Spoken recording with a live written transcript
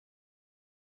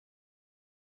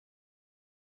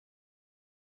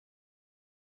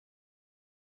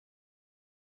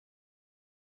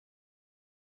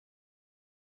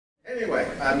Anyway,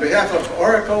 on behalf of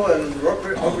ORICL and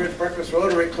Oak Ridge Breakfast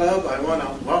Rotary Club, I want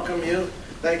to welcome you.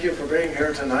 Thank you for being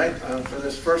here tonight for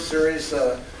this first series,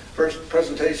 first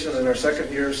presentation in our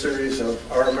second year series of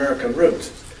Our American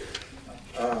Roots.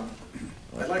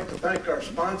 I'd like to thank our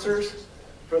sponsors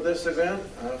for this event.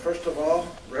 First of all,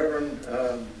 Reverend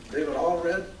David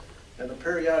Allred and the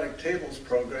Periodic Tables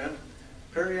program.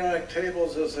 Periodic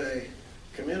Tables is a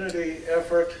community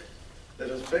effort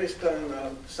that is based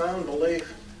on sound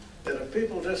belief that if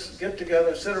people just get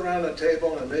together, sit around a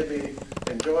table, and maybe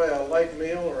enjoy a light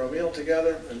meal or a meal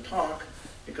together and talk,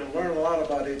 you can learn a lot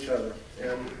about each other.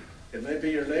 And it may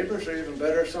be your neighbors, or even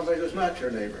better, somebody who's not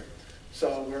your neighbor.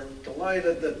 So we're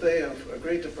delighted that they have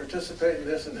agreed to participate in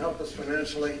this and help us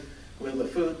financially with the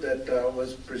food that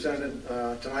was presented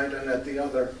tonight and at the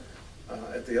other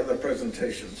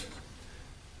presentations.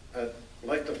 I'd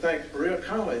like to thank Berea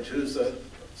College, who's the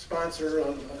sponsor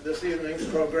of this evening's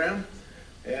program.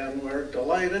 And we're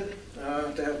delighted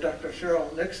to have Dr.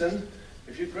 Cheryl Nixon.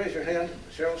 If you'd raise your hand,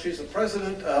 Cheryl, she's the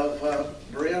president of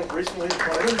Berea, recently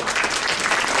appointed.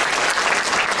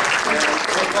 And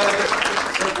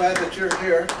so glad that you're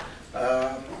here.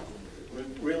 We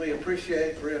really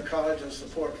appreciate Berea College's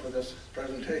support for this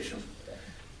presentation.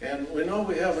 And we know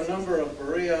we have a number of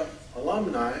Berea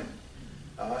alumni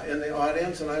in the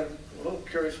audience, and I'm a little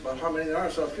curious about how many there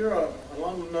are. So if you're an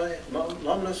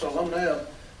alumnus or alumni of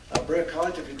Berea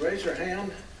College, if you'd raise your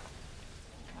hand.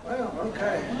 Wow,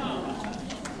 okay.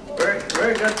 Very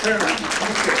good turnout.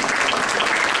 Thank you.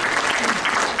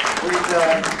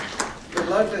 We'd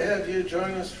love to have you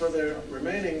join us for the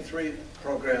remaining 3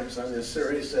 programs on this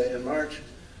series in March,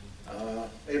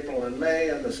 April, and May,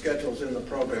 and the schedule's in the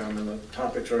program and the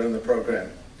topics are in the program.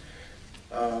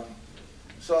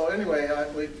 So anyway,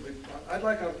 I'd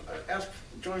like to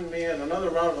join me in another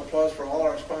round of applause for all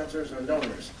our sponsors and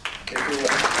donors, if you will.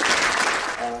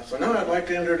 So now I'd like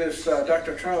to introduce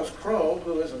Dr. Charles Crow,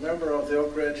 who is a member of the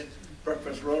Oak Ridge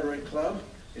Breakfast Rotary Club.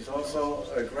 He's also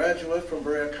a graduate from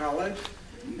Berea College,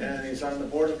 and he's on the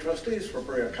Board of Trustees for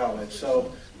Berea College.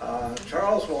 So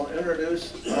Charles will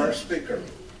introduce our speaker.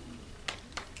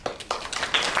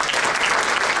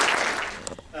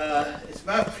 It's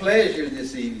my pleasure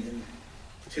this evening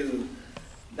to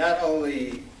not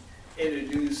only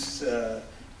introduce a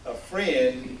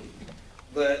friend,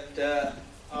 but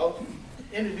I'll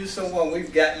introduce someone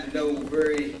we've gotten to know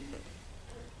very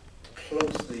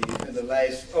closely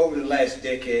over the last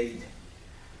decade.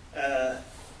 Chad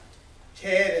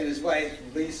and his wife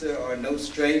Lisa are no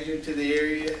stranger to the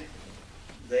area.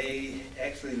 They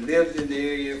actually lived in the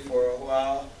area for a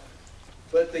while,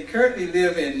 but they currently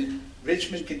live in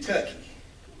Richmond, Kentucky,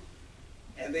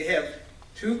 and they have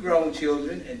 2 grown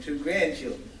children and 2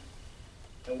 grandchildren.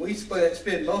 And we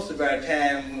spend most of our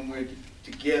time when we're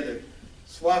together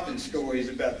swapping stories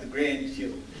about the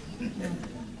grandchildren.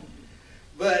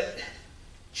 But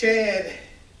Chad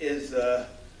is a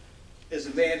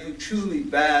man who truly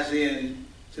buys in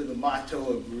to the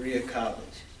motto of Berea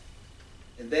College.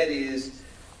 And that is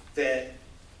that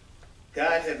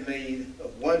God had made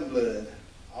of one blood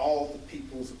all the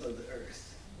peoples of the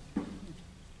earth.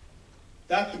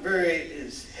 Dr. Berea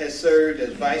has served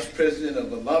as Vice President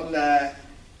of Alumni,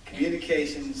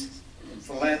 Communications, and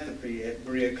Philanthropy at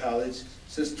Berea College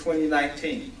since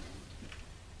 2019.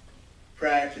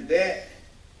 Prior to that,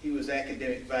 he was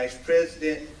Academic Vice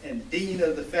President and Dean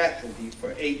of the Faculty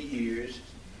for 8 years,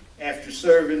 after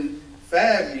serving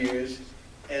 5 years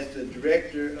as the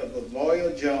Director of the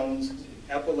Loyal Jones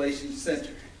Appalachian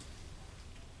Center.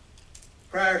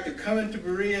 Prior to coming to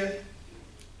Berea,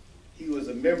 he was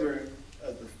a member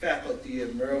of the faculty at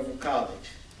Maryville College.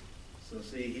 So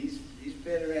see, he's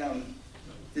been around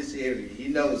this area. He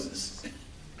knows us.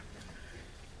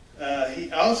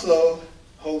 He also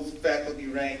holds the faculty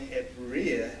rank at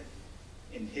Berea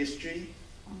in History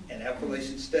and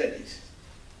Appalachian Studies.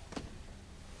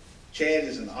 Chad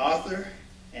is an author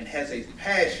and has a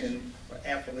passion for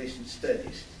Appalachian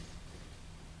Studies.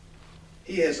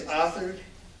 He has authored,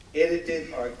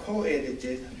 edited, or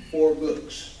co-edited 4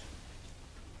 books.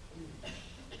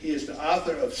 He is the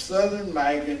author of Southern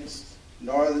Migrants,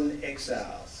 Northern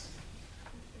Exiles,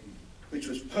 which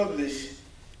was published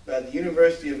by the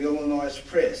University of Illinois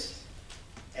Press,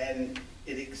 and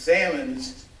it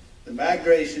examines the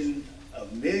migration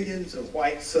of millions of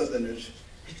white Southerners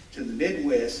to the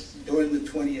Midwest during the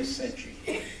 20th century.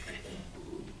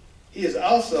 He is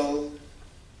also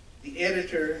the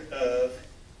editor of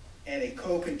and a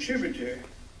co-contributor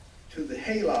to the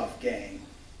Hayloft Gang,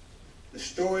 the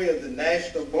story of the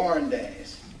National Barn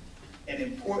Dance, an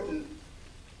important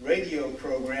radio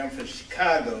program for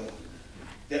Chicago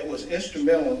that was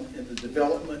instrumental in the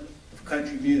development of of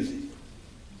country music.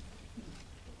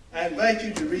 I invite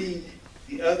you to read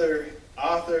the other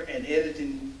author and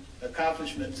editing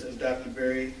accomplishments of Dr.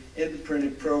 Berea in the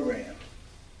printed program.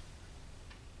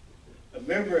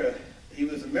 He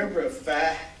was a member of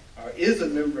Phi, or is a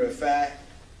member of Phi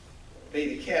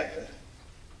Beta Kappa,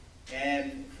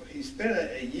 and he spent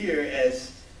a year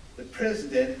as the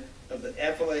president of the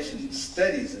Appalachian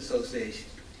Studies Association.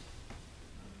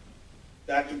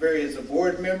 Dr. Berea is a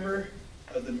board member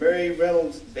of the Mary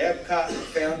Reynolds Babcock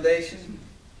Foundation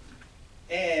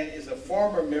and is a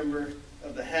former member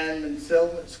of the Hindman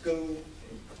Settlement School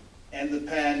and the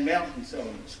Pine Mountain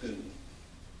Settlement School.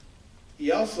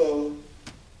 He also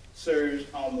serves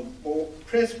on the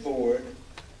press board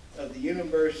of the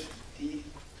University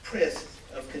Press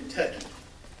of Kentucky.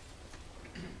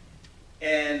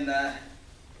 And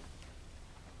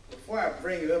before I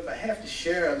bring it up, I have to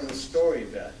share a little story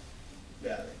about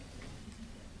it.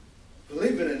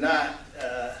 Believe it or not,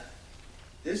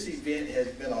 this event has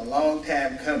been a long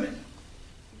time coming.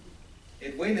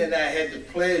 Edwina and I had the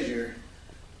pleasure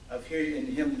of hearing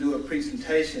him do a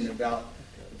presentation about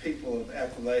the people of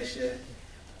Appalachia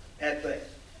at the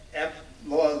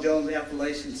Loyal Jones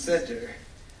Appalachian Center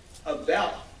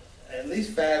about at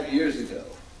least 5 years ago.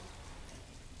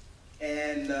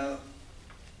 And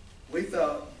we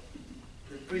thought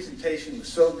the presentation was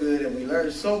so good and we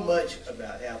learned so much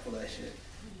about Appalachia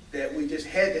that we just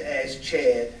had to ask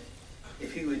Chad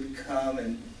if he would come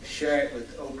and share it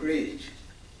with Oak Ridge.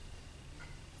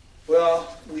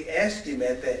 Well, we asked him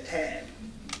at that time.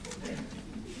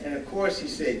 And of course he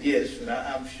said yes, and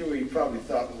I'm sure he probably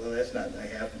thought, well, that's not going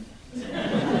to happen.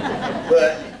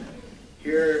 But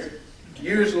here,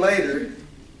 years later,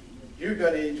 you're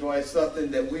going to enjoy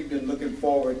something that we've been looking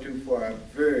forward to for a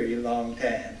very long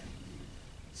time.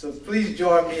 So please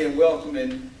join me in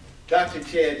welcoming Dr.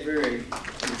 Chad Berea to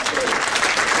the stage.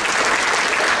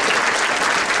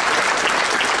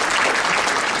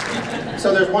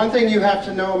 So there's one thing you have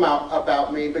to know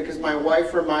about me, because my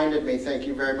wife reminded me, thank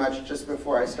you very much, just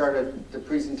before I started the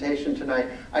presentation tonight,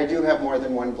 I do have more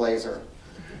than one blazer.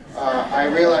 I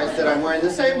realized that I'm wearing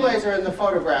the same blazer in the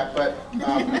photograph, but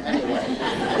anyway.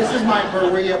 This is my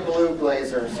Berea blue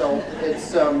blazer, so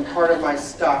it's part of my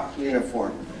stock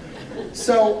uniform.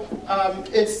 So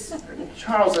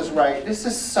Charles is right. This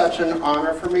is such an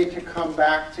honor for me to come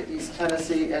back to East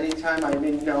Tennessee anytime. I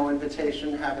mean, no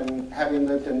invitation, having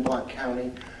lived in Blount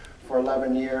County for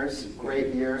 11 years,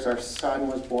 great years. Our son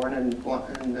was born in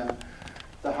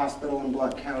the hospital in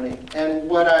Blount County. And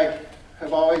what I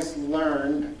have always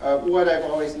learned, what I've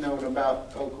always known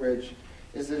about Oak Ridge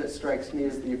is that it strikes me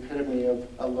as the epitome of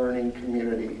a learning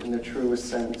community in the truest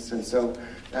sense. And so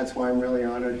that's why I'm really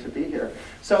honored to be here.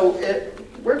 So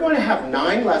we're going to have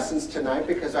 9 lessons tonight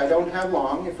because I don't have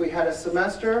long. If we had a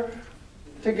semester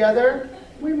together,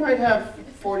 we might have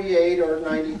 48 or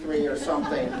 93 or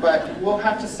something, but we'll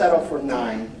have to settle for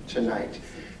 9 tonight.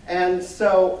 And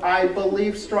so I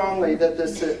believe strongly that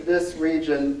this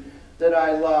region that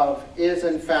I love is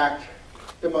in fact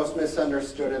the most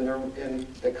misunderstood in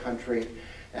the country.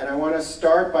 And I want to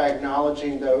start by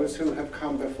acknowledging those who have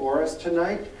come before us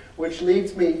tonight, which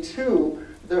leads me to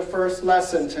the first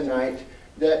lesson tonight,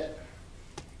 that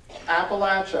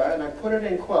Appalachia, and I put it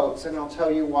in quotes, and I'll tell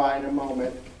you why in a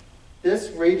moment, this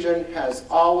region has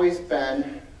always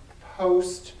been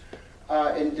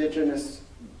post-indigenous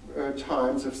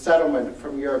times of settlement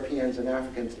from Europeans and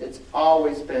Africans. It's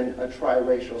always been a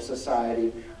triracial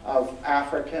society of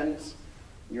Africans,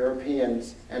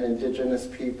 Europeans, and indigenous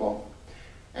people.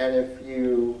 And if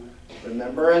you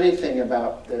remember anything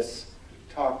about this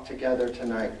talk together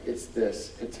tonight, it's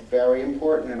this. It's very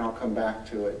important, and I'll come back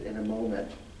to it in a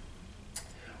moment.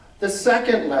 The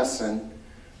second lesson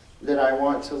that I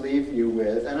want to leave you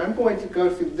with, and I'm going to go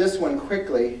through this one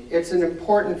quickly. It's an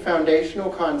important foundational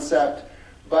concept,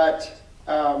 but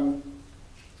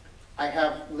I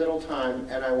have little time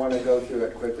and I want to go through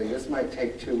it quickly. This might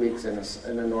take 2 weeks in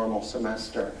a normal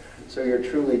semester, so you're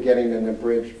truly getting an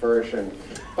abridged version.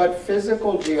 But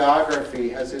physical geography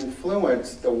has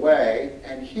influenced the way,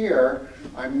 and here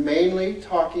I'm mainly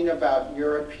talking about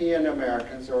European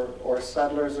Americans or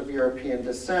settlers of European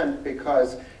descent,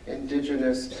 because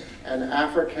indigenous and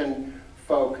African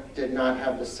folk did not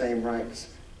have the same rights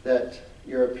that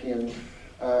European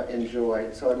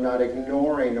enjoyed. So I'm not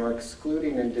ignoring or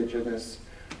excluding indigenous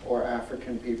or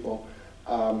African people,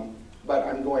 but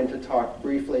I'm going to talk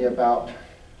briefly about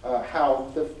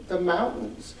how the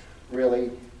mountains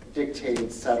really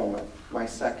dictated settlement, my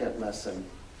second lesson.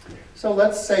 So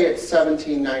let's say it's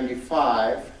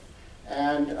 1795,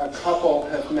 And a couple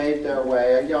have made their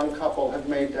way, a young couple have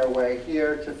made their way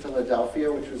here to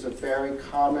Philadelphia, which was a very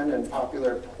common and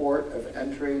popular port of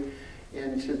entry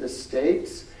into the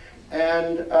States.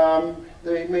 And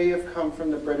they may have come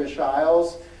from the British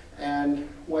Isles, and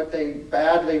what they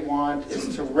badly want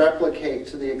is to replicate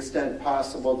to the extent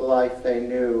possible the life they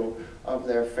knew of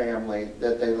their family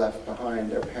that they left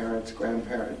behind, their parents,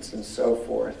 grandparents, and so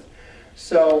forth.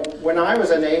 So when I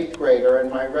was an 8th grader and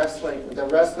the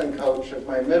wrestling coach of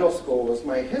my middle school was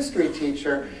my history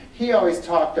teacher, he always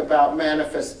talked about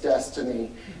manifest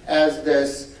destiny as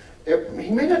this, he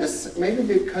made it, maybe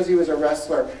because he was a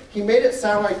wrestler, he made it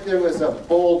sound like there was a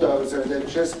bulldozer that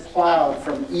just plowed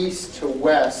from east to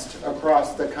west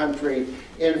across the country,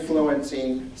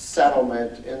 influencing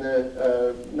settlement in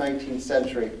the 19th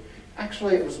century.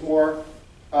 Actually, it was more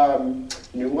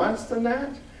nuanced than that.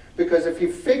 Because if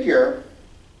you figure,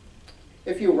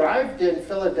 if you arrived in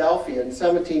Philadelphia in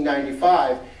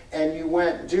 1795 and you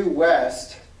went due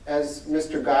west, as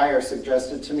Mr. Geyer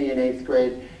suggested to me in 8th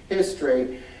grade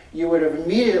history, you would have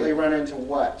immediately run into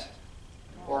what?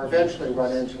 Or eventually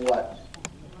run into what?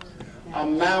 A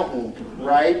mountain,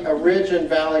 right? A ridge and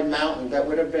valley mountain that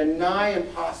would have been nigh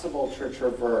impossible to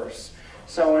traverse.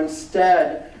 So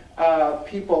instead,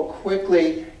 people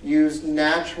quickly used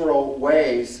natural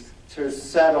ways to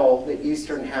settle the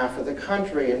eastern half of the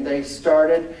country, and they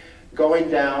started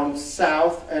going down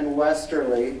south and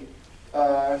westerly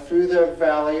through the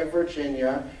Valley of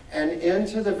Virginia and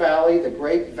into the valley, the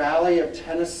Great Valley of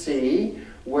Tennessee,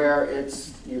 where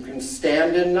you can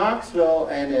stand in Knoxville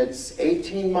and it's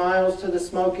 18 miles to the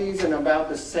Smokies and about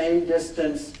the same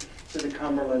distance to the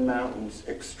Cumberland Mountains.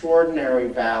 Extraordinary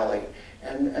valley.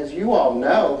 And as you all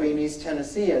know, being East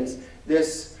Tennesseans,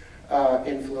 this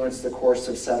influenced the course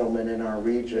of settlement in our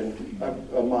region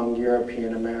among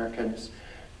European Americans.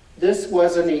 This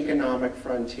was an economic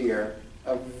frontier,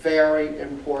 a very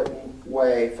important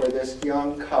way for this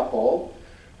young couple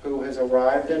who has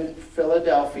arrived in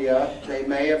Philadelphia. They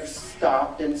may have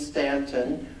stopped in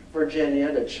Stanton,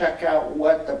 Virginia, to check out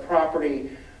what the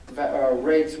property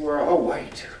rates were. Oh, way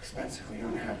too expensive. We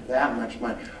don't have that much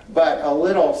money. But a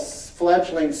little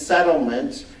fledgling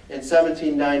settlement in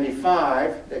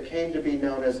 1795 that came to be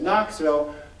known as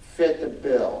Knoxville fit the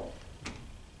bill.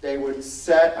 They would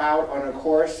set out on a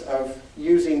course of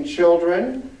using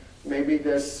children. Maybe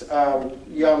this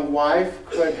young wife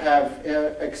could have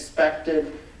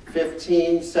expected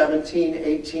 15, 17,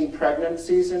 18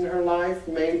 pregnancies in her life.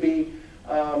 Maybe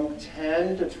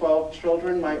 10 to 12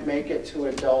 children might make it to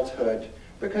adulthood,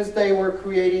 because they were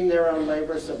creating their own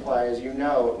labor supply. As you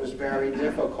know, it was very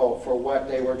difficult for what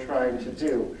they were trying to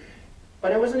do.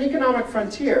 But it was an economic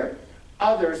frontier.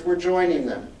 Others were joining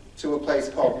them to a place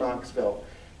called Knoxville.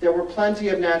 There were plenty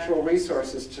of natural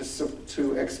resources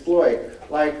to exploit,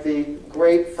 like the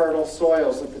great fertile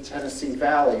soils of the Tennessee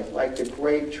Valley, like the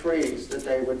great trees that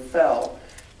they would fell,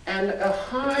 and a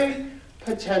high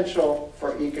potential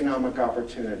for economic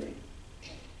opportunity.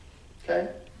 Okay?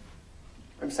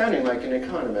 I'm sounding like an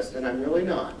economist, and I'm really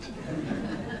not.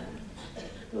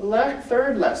 The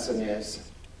third lesson is,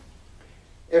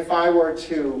 if I were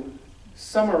to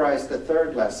summarize the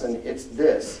third lesson, it's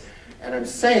this. And I'm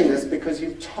saying this because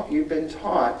you've been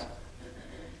taught,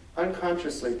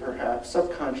 unconsciously perhaps,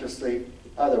 subconsciously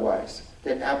otherwise,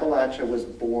 that Appalachia was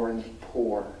born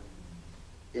poor.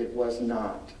 It was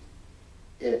not.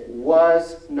 It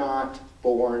was not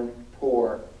born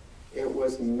poor. It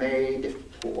was made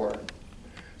poor.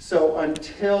 So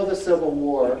until the Civil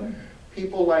War,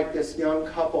 people like this young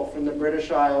couple from the British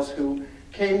Isles who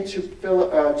came to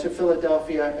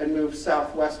Philadelphia and moved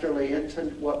southwesterly into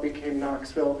what became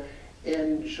Knoxville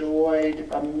enjoyed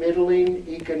a middling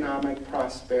economic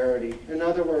prosperity. In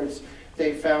other words,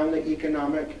 they found the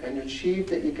economic and achieved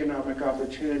the economic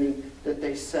opportunity that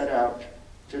they set out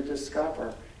to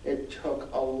discover. It took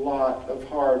a lot of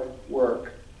hard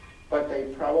work, but they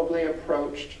probably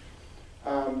approached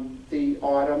the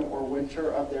autumn or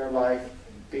winter of their life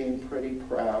being pretty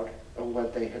proud of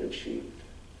what they had achieved.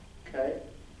 Okay?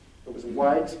 It was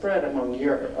widespread among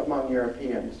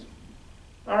Europeans.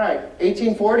 All right,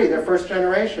 1840, their first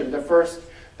generation, the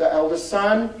eldest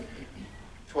son,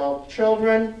 12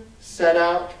 children, set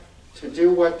out to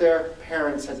do what their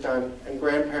parents had done and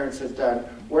grandparents had done.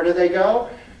 Where did they go?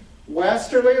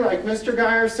 Westerly, like Mr.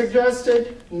 Geyer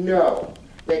suggested? No.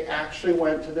 They actually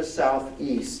went to the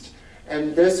southeast.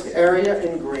 And this area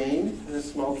in green, the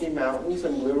Smoky Mountains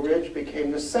and Blue Ridge,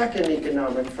 became the second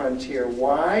economic frontier.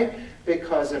 Why?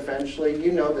 Because eventually,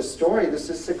 you know the story, this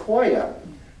is Sequoia.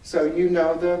 So you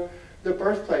know the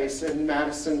birthplace in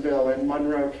Madisonville in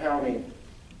Monroe County.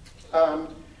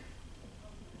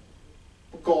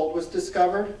 Gold was was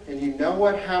discovered, and you know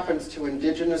what happens to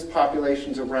indigenous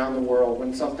populations around the world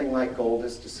when something like gold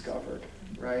is discovered,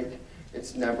 right?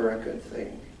 It's never a good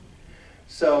thing.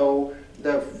 So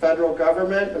the federal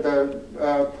government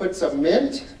puts a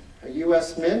mint, a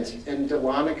U.S. mint, in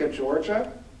Dahlonega,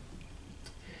 Georgia,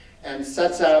 and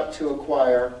sets out to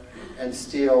acquire and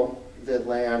steal the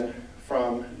land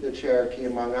from the Cherokee,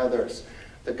 among others.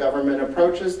 The government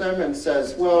approaches them and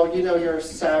says, well, you know, you're a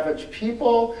savage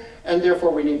people, and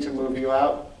therefore we need to move you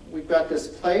out. We've got this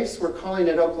place, we're calling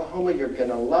it Oklahoma, you're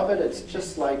gonna love it, it's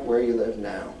just like where you live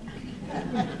now.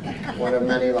 One of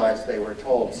many lies they were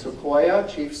told. Sequoyah,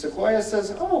 Chief Sequoyah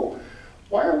says, oh,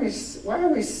 why are we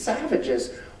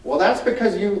savages? Well, that's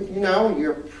because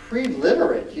you're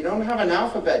pre-literate, you don't have an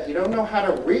alphabet, you don't know how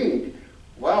to read.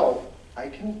 Well, I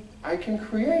can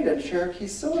create a Cherokee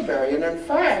syllabary, and in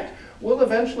fact, we'll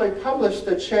eventually publish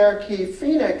the Cherokee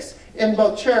Phoenix in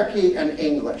both Cherokee and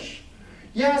English.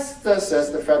 Yes,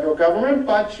 says the federal government,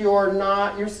 but you're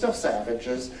still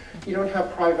savages. You don't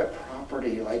have private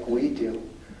property like we do.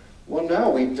 Well, no,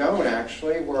 we don't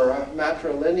actually. We're a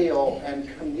matrilineal and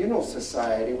communal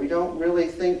society. We don't really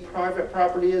think private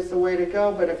property is the way to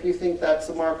go, but if you think that's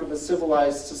the mark of a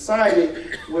civilized society,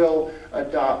 we'll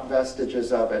adopt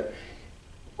vestiges of it.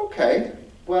 Okay,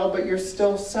 well, but you're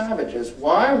still savages.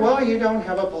 Why? Well, you don't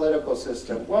have a political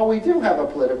system. Well, we do have a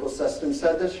political system,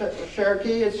 said the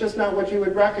Cherokee. It's just not what you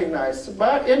would recognize.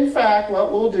 But in fact,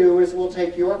 what we'll do is we'll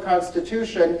take your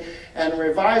constitution and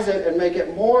revise it and make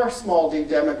it more small d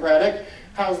democratic.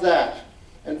 How's that?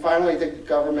 And finally, the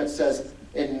government says,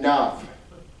 enough.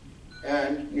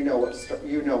 And you know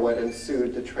what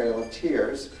ensued, the Trail of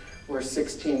Tears, where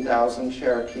 16,000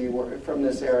 Cherokee from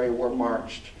this area were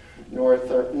marched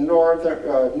northward,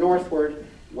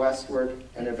 westward,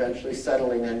 and eventually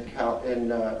settling in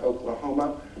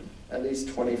Oklahoma. At least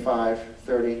 25,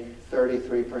 30,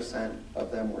 33%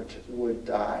 of them would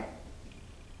die.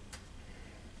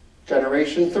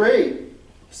 Generation 3,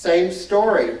 same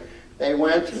story. They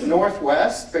went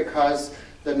northwest because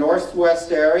the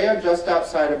northwest area, just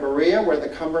outside of Berea, where the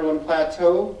Cumberland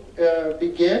Plateau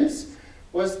begins,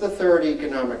 was the third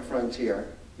economic frontier.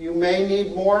 You may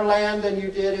need more land than you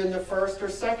did in the first or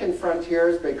second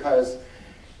frontiers because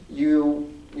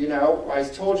I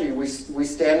told you, we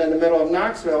stand in the middle of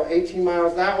Knoxville, 18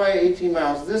 miles that way, 18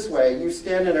 miles this way. You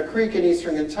stand in a creek in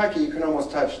eastern Kentucky, you can almost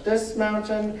touch this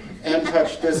mountain and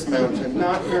touch this mountain.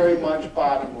 Not very much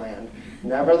bottomland.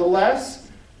 Nevertheless,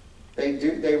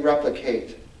 they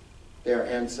replicate their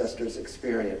ancestors'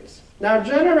 experience. Now,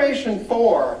 Generation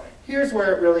 4, here's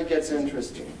where it really gets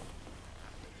interesting.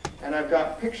 And I've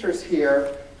got pictures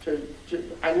here.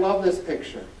 I love this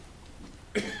picture.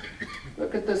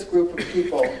 Look at this group of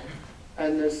people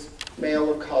and this male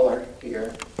of color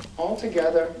here. All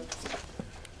together,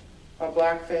 a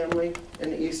black family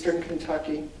in eastern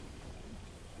Kentucky.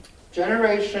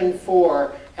 Generation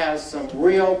 4 has some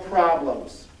real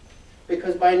problems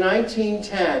because by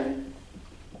 1910,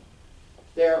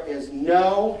 there is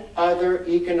no other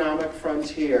economic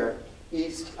frontier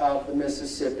east of the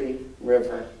Mississippi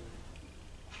River.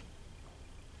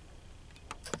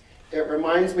 It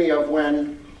reminds me of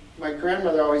when my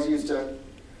grandmother always used a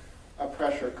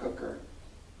pressure cooker.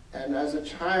 And as a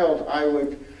child, I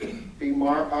would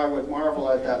marvel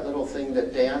at that little thing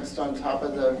that danced on top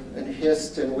of and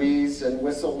hissed and wheezed and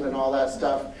whistled and all that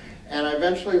stuff. And I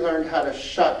eventually learned how to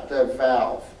shut the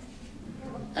valve.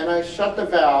 And I shut the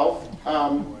valve.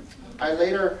 I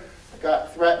later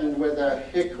got threatened with a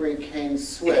hickory cane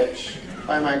switch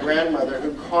by my grandmother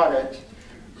who caught it.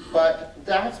 But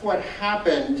that's what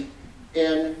happened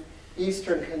in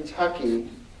eastern Kentucky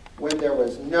when there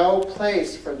was no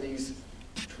place for these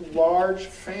large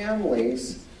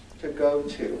families to go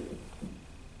to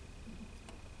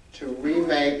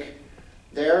remake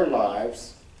their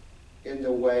lives in the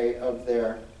way of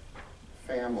their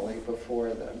family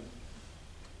before them.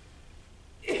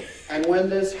 And when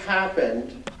this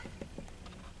happened,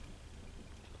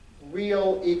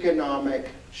 real economic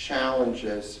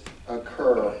challenges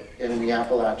occur in the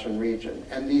Appalachian region.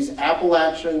 And these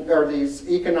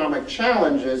economic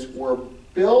challenges were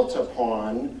built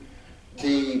upon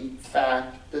the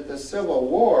fact that the Civil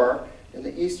War in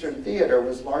the Eastern Theater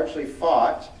was largely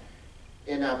fought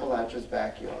in Appalachia's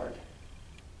backyard.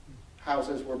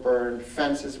 Houses were burned,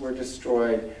 fences were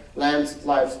destroyed,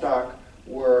 livestock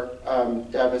were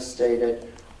devastated,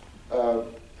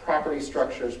 property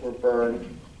structures were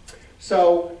burned.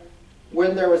 So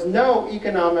when there was no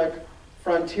economic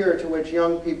frontier to which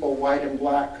young people, white and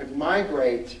black, could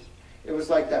migrate, it was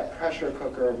like that pressure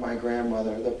cooker of my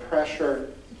grandmother. The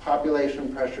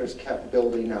population pressures kept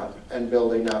building up and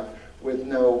building up. with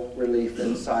no relief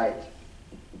in sight.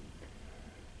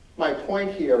 My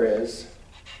point here is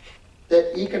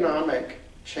that economic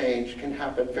change can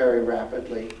happen very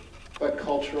rapidly, but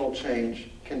cultural change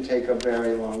can take a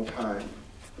very long time.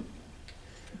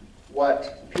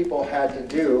 What people had to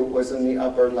do was in the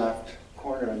upper left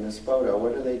corner in this photo.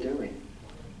 What are they doing?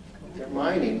 They're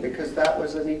mining, because that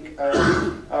was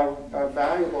a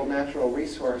valuable natural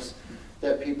resource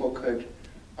that people could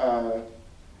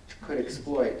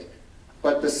exploit.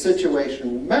 But the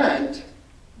situation meant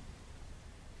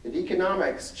that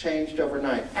economics changed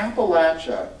overnight.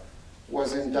 Appalachia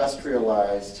was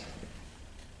industrialized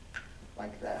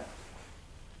like that.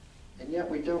 And yet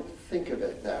we don't think of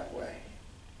it that way.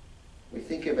 We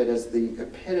think of it as the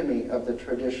epitome of the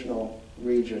traditional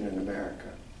region in America.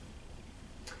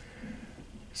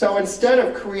 So instead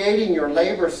of creating your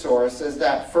labor source as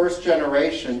that first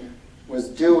generation was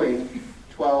doing,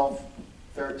 12,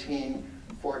 13,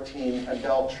 14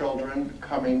 adult children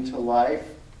coming to life,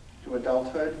 to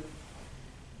adulthood,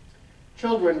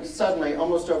 children suddenly,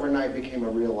 almost overnight, became a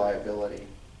real liability,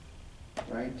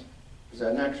 right? There's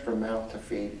an extra mouth to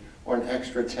feed, or an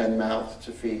extra 10 mouths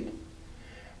to feed.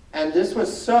 And this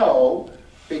was so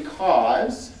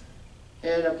because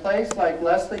in a place like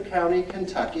Leslie County,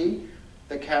 Kentucky,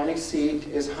 the county seat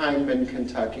is Hindman,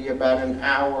 Kentucky, about an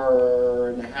hour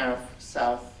and a half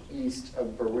southeast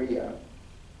of Berea.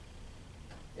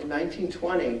 In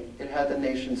 1920, it had the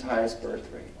nation's highest birth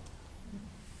rate.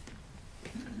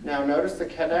 Now notice the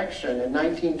connection in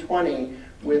 1920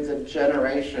 with the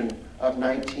generation of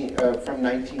from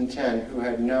 1910 who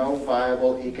had no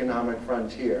viable economic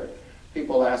frontier.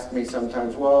 People ask me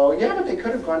sometimes, well, yeah, but they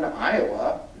could have gone to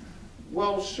Iowa.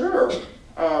 Well, sure.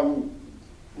 A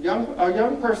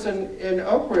young person in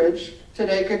Oak Ridge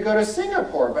today could go to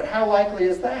Singapore, but how likely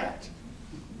is that,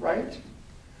 right?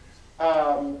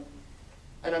 And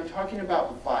I'm talking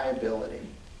about viability.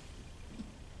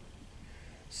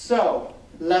 So,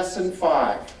 lesson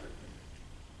 5.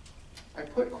 I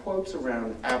put quotes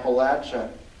around Appalachia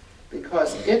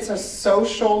because it's a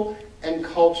social and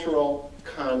cultural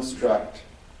construct.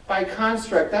 By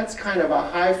construct, that's kind of a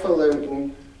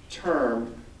highfalutin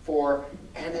term for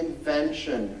an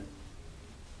invention,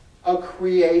 a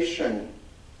creation,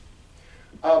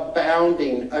 a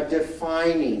bounding, a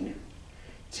defining,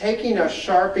 taking a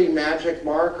Sharpie magic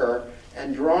marker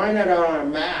and drawing it on a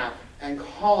map and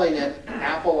calling it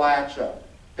Appalachia,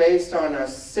 based on a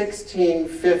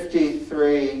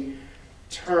 1653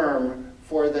 term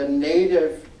for the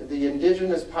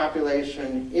indigenous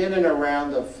population in and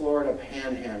around the Florida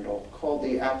Panhandle, called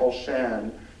the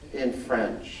Appalachian in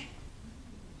French.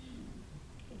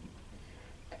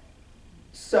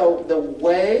 So the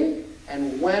way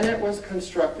and when it was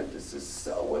constructed, this is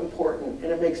so important,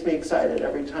 and it makes me excited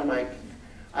every time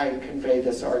I convey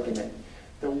this argument.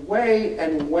 The way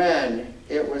and when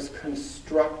it was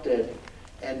constructed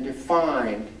and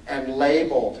defined and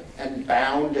labeled and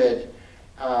bounded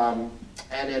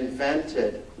and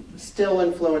invented still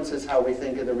influences how we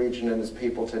think of the region and its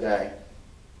people today.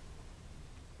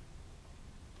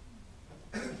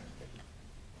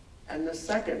 And the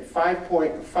second,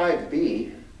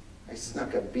 5.5b, I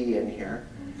snuck a B in here,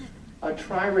 a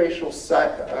triracial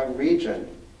region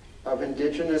of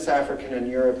indigenous African and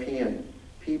European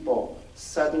people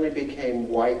suddenly became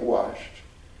whitewashed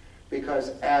because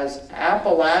as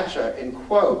Appalachia, in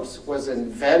quotes, was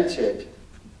invented,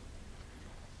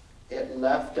 it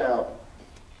left out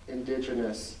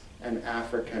indigenous and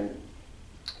African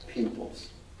peoples.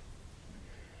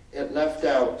 It left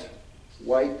out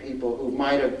white people who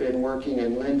might have been working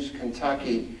in Lynch,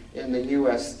 Kentucky, in the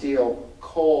U.S. Steel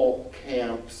coal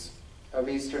camps of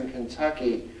eastern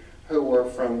Kentucky, who were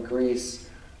from Greece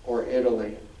or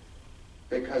Italy,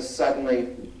 because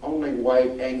suddenly only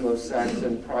white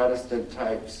Anglo-Saxon Protestant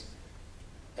types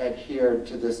adhered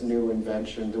to this new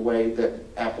invention, the way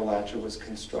that Appalachia was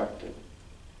constructed.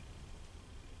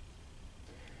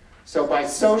 So by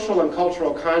social and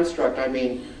cultural construct, I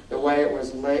mean the way it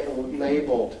was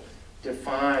labeled,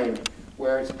 defined,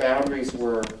 where its boundaries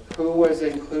were, who was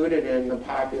included in the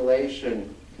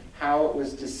population, how it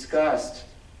was discussed,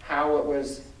 how it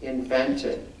was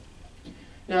invented.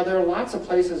 Now, there are lots of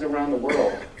places around the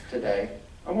world today,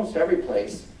 almost every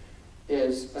place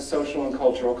is a social and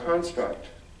cultural construct.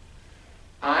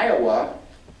 Iowa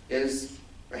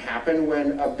happened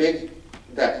when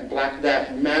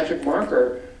that magic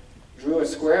marker drew a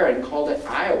square and called it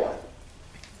Iowa.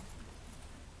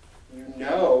 You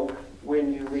know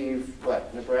when you leave,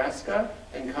 Nebraska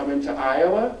and come into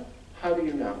Iowa? How do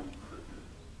you know?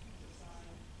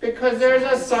 Because there's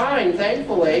a sign,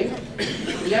 thankfully.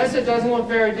 Yes, it doesn't look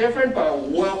very different, but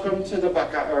welcome to the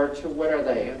Buckeye, or to what are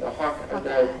they? The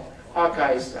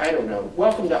Hawkeyes, I don't know.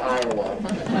 Welcome to Iowa.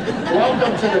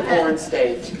 Welcome to the Corn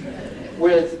State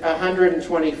with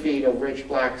 120 feet of rich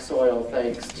black soil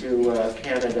thanks to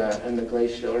Canada and the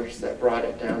glaciers that brought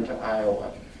it down to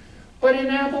Iowa. But in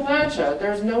Appalachia,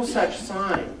 there's no such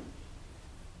sign.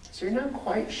 So you're not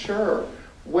quite sure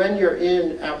when you're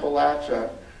in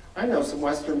Appalachia. I know some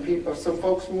Western people, some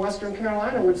folks from Western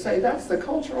Carolina would say that's the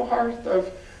cultural heart of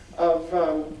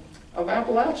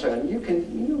Appalachia, and you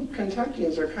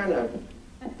Kentuckians are kind of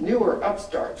newer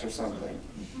upstarts or something.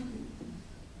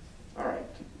 All right.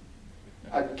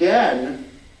 Again,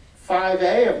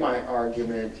 5A of my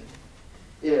argument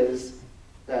is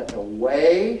that the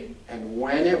way and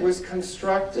when it was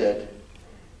constructed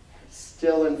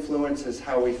still influences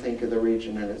how we think of the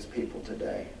region and its people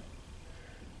today.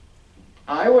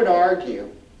 I would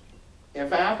argue if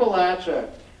Appalachia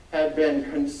had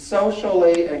been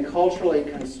socially and culturally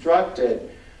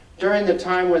constructed during the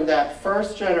time when that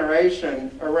first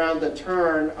generation around the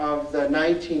turn of the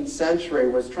 19th century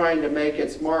was trying to make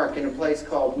its mark in a place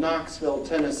called Knoxville,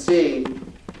 Tennessee,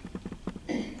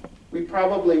 we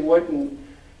probably wouldn't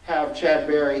have Chad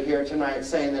Berry here tonight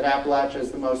saying that Appalachia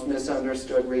is the most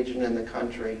misunderstood region in the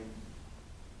country,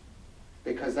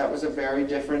 because that was a very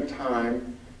different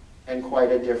time and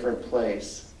quite a different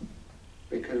place.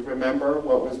 Because remember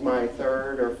what was my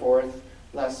third or fourth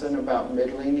lesson about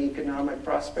middling economic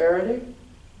prosperity?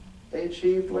 They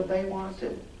achieved what they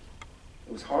wanted.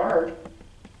 It was hard,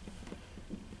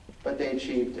 but they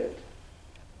achieved it.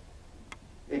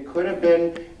 It could have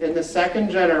been in the second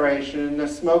generation, in the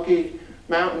Smoky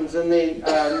Mountains, in the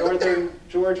northern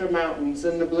Georgia mountains,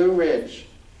 in the Blue Ridge.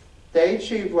 They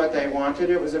achieved what they wanted.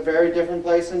 It was a very different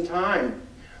place and time.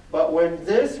 But when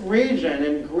this region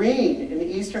in green in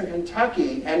eastern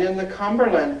Kentucky and in the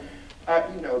Cumberland,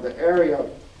 the area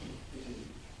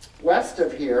west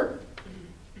of here,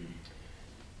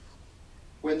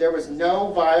 when there was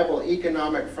no viable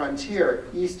economic frontier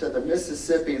east of the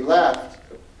Mississippi left,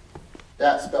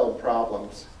 that spelled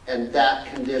problems, and that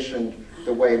conditioned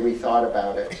the way we thought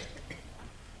about it.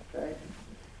 Okay?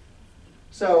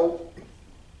 So,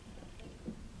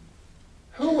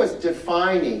 who was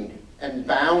defining and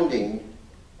boundarying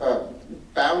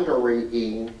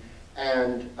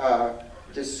and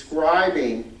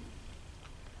describing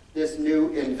this new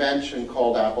invention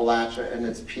called Appalachia and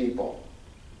its people?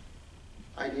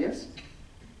 Ideas?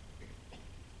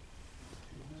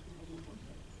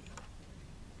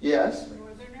 Yes?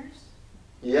 Northerners?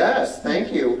 Yes,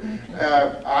 thank you.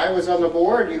 I was on the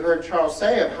board, you heard Charles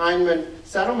say, of Hindman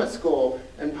Settlement School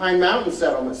and Pine Mountain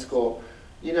Settlement School.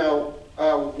 You know,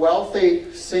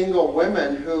 wealthy single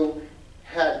women who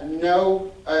had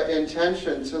no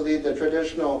intention to lead the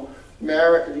traditional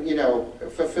marriage,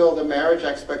 fulfill the marriage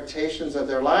expectations of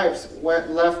their lives,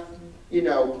 left,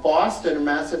 Boston,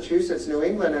 Massachusetts, New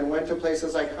England, and went to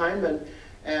places like Hindman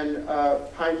and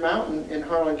Pine Mountain in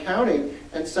Harlan County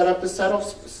and set up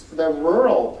the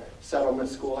rural settlement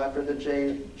school after the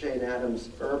Jane Addams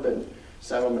urban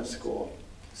settlement school.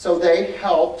 So they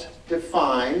helped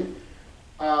define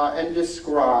and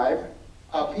describe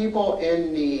people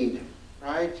in need,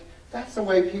 right? That's the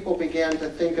way people began to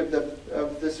think of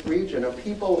this region, of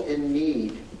people in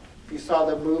need. If you saw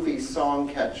the movie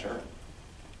Songcatcher,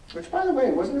 which, by the way,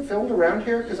 wasn't it filmed around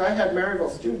here? Because I had Maryville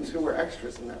students who were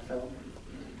extras in that film.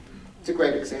 It's a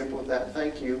great example of that.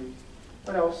 Thank you.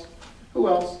 What else? Who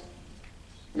else?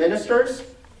 Ministers?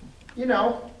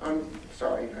 I'm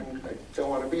sorry, I don't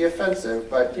want to be offensive,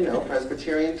 but,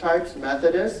 Presbyterian types,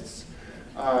 Methodists,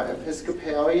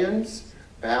 Episcopalians,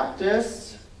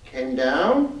 Baptists came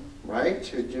down, right,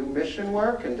 to do mission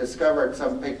work and discovered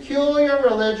some peculiar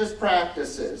religious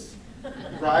practices,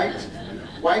 right?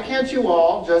 Why can't you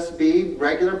all just be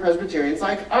regular Presbyterians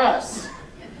like us?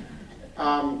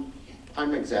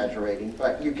 I'm exaggerating,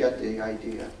 but you get the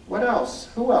idea. What else?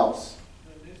 Who else?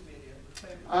 The news media.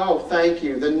 Oh, thank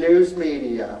you. The news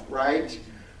media, right?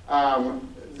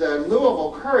 The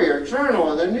Louisville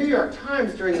Courier-Journal and the New York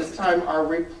Times during this time are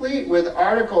replete with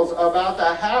articles about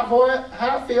the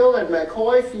Hatfield and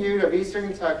McCoy feud of Eastern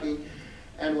Kentucky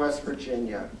and West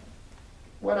Virginia.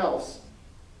 What else?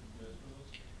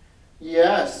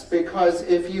 Yes, because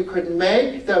if you could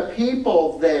make the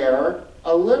people there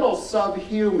a little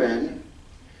subhuman,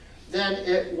 then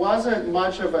it wasn't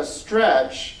much of a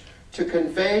stretch to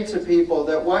convey to people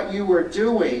that what you were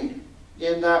doing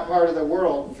in that part of the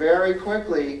world very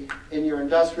quickly in your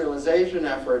industrialization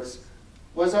efforts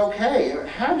was okay. It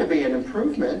had to be an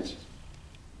improvement.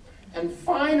 And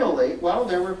finally, well,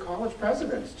 there were college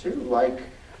presidents too, like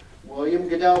William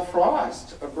Goodell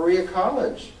Frost of Berea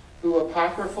College, who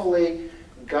apocryphally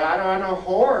got on a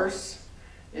horse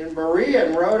in Berea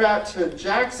and rode out to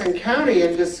Jackson County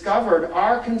and discovered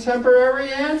our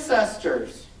contemporary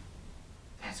ancestors.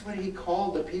 That's what he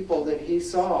called the people that he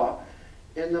saw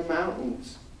in the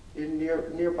mountains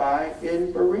nearby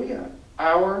in Berea,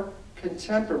 our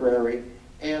contemporary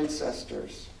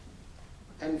ancestors.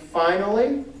 And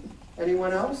finally,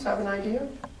 anyone else have an idea?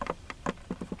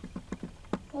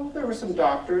 Well, there were some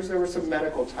doctors, there were some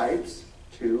medical types,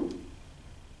 too.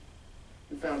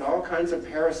 We found all kinds of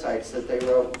parasites that they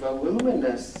wrote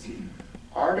voluminous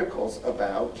articles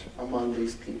about among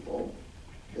these people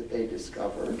that they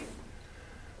discovered.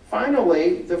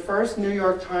 Finally, the first New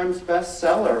York Times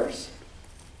bestsellers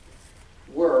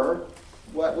were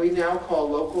what we now call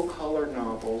local color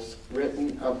novels,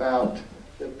 written about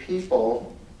the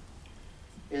people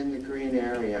in the Green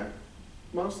Area,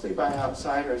 mostly by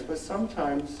outsiders, but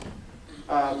sometimes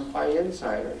by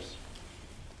insiders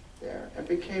there, and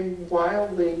became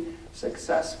wildly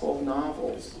successful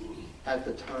novels at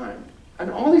the time.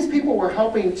 And all these people were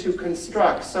helping to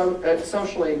construct,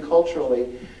 socially and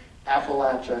culturally,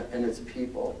 Appalachia and its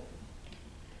people.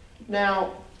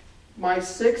 Now, my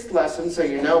sixth lesson, so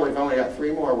you know we've only got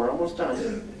 3 more, we're almost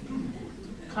done.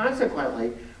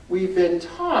 Consequently, we've been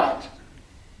taught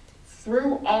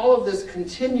through all of this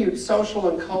continued social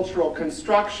and cultural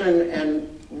construction and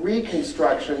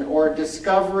reconstruction, or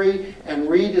discovery and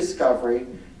rediscovery,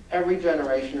 every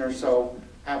generation or so,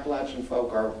 Appalachian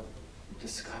folk are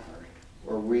discovered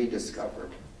or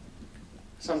rediscovered.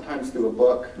 Sometimes through a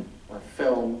book or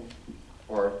film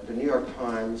or the New York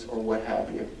Times or what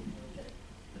have you.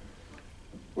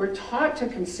 We're taught to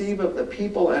conceive of the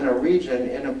people and a region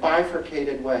in a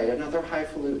bifurcated way, another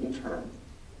highfalutin term.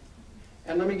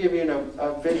 And let me give you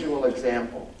a visual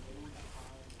example.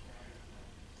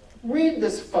 Read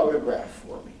this photograph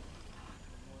for me.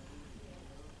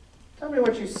 Tell me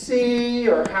what you see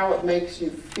or how it makes you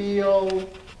feel.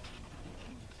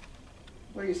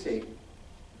 What do you see?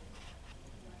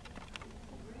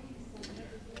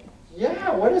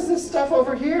 Yeah, what is this stuff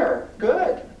over here?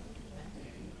 Good.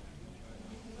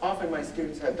 Often my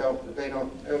students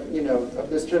of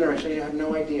this generation, you have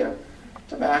no idea.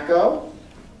 Tobacco.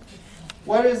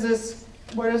 What is this?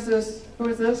 What is this? Who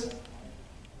is this?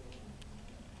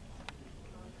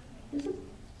 He's a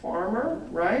farmer,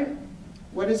 right?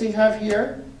 What does he have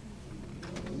here?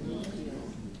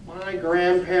 My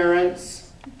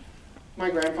grandparents. My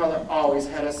grandfather always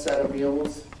had a set of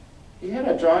mules. He had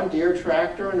a John Deere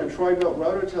tractor and a Troy-built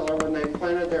rototiller when they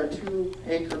planted their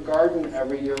 2-acre garden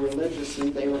every year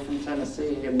religiously. They were from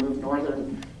Tennessee and moved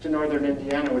to northern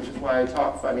Indiana, which is why I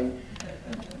talk funny.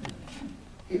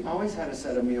 He always had a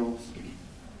set of mules.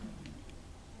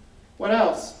 What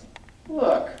else?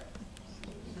 Look.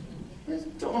 His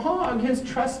dog, his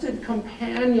trusted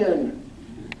companion.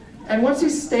 And what's he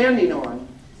standing on?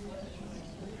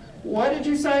 What did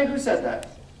you say? Who said that?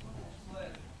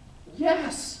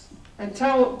 Yes. And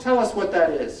tell us what that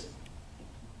is.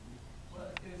 Well,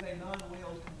 it is a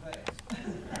non-wheeled conveyance.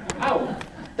 Oh,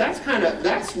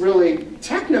 that's really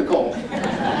technical.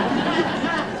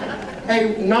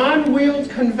 A non-wheeled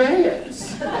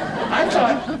conveyance. I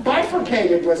thought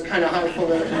bifurcated was kind of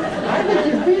highfalutin. I think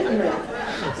you've beaten me.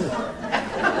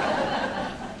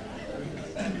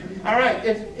 All right,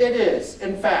 it is,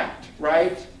 in fact,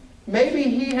 right? Maybe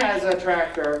he has a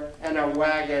tractor and a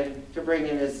wagon to bring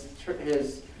in his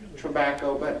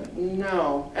tobacco, but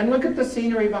no. And look at the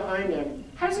scenery behind him.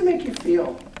 How does it make you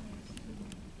feel?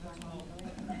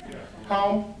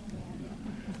 Home?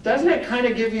 Doesn't it kind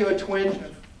of give you a twinge?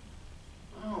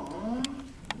 Aww.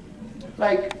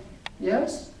 Like,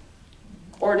 yes?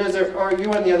 Or does it? Or are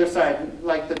you on the other side,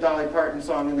 like the Dolly Parton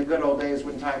song in the good old days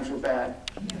when times were bad?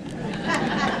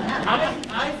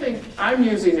 I think I'm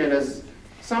using it as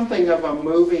something of a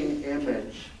moving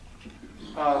image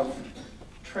of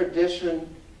tradition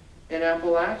in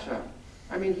Appalachia.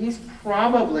 I mean, he's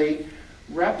probably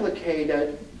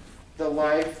replicated the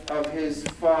life of his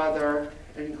father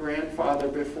and grandfather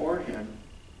before him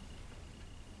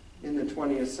in the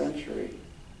 20th century.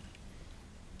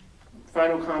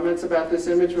 Final comments about this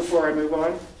image before I move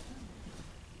on?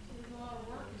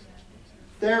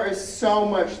 There is so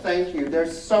much, thank you,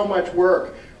 there's so much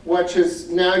work. Which is,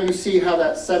 now you see how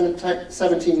that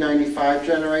 1795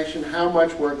 generation, how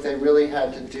much work they really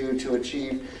had to do to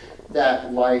achieve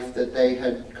that life that they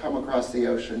had come across the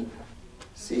ocean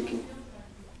seeking.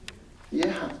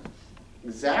 Yeah,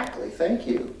 exactly, thank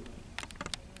you.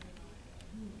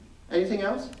 Anything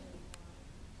else?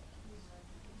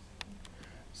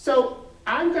 So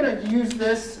I'm going to use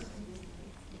this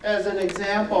as an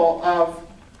example of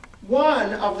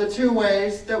one of the two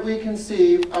ways that we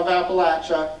conceive of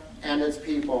Appalachia and its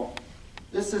people.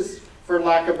 This is, for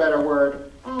lack of a better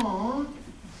word, aw,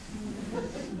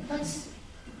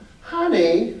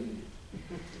 honey,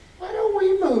 why don't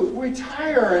we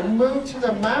retire and move to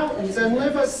the mountains and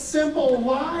live a simple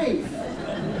life?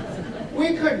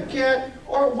 We could get,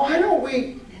 or why don't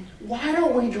we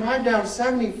drive down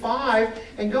 75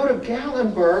 and go to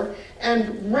Gatlinburg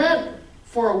and rent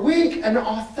for a week an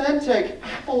authentic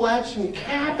Appalachian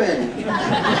cabin?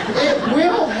 It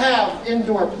will have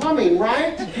indoor plumbing,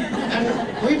 right?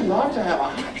 And we'd love to have a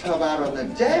hot tub out on the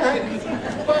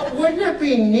deck. But wouldn't it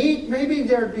be neat? Maybe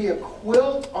there'd be a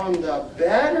quilt on the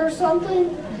bed or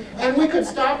something? And we could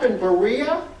stop in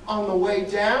Berea on the way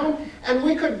down, and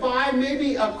we could buy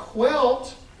maybe a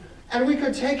quilt, and we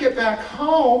could take it back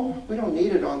home. We don't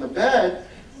need it on the bed.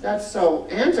 That's so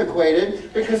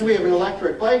antiquated because we have an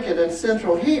electric blanket and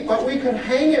central heat, but we could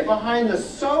hang it behind the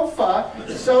sofa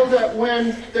so that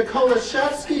when the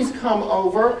Kolashevskis come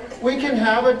over, we can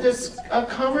have a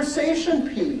conversation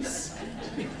piece.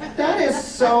 That is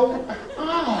so,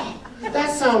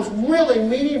 that sounds really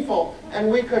meaningful.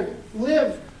 And we could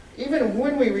live, even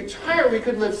when we retire, we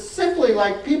could live simply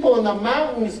like people in the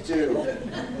mountains do.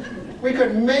 We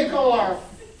could make all our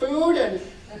food and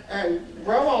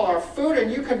grow all our food,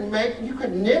 and you could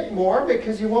knit more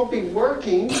because you won't be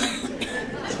working.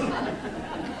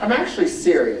 I'm actually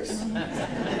serious.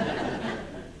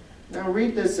 Now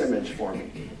read this image for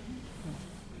me.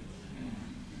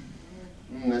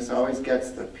 This always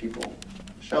gets the people.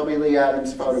 Shelby Lee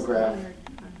Adams photograph,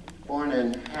 born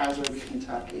in Hazard,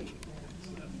 Kentucky.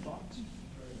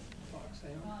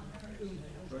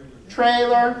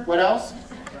 Trailer, what else?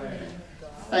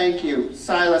 Thank you.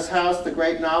 Silas House, the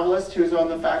great novelist who's on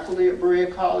the faculty at Berea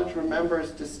College,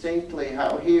 remembers distinctly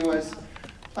how he was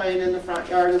playing in the front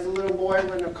yard as a little boy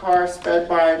when a car sped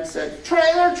by and said,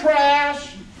 "Trailer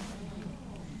trash!"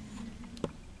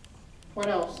 What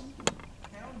else?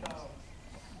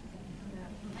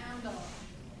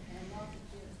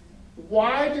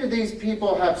 Why do these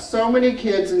people have so many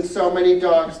kids and so many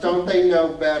dogs? Don't they know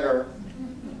better?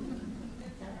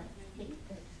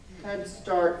 Head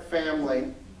Start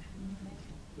family.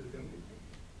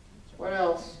 What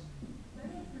else?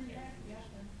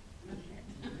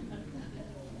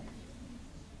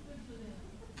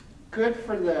 Good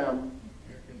for them.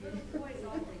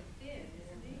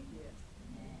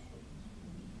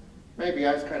 Maybe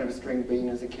I was kind of a string bean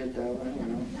as a kid, though. I don't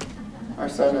know. Our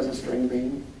son is a string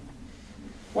bean.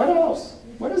 What else?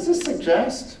 What does this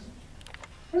suggest?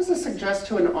 What does this suggest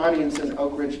to an audience in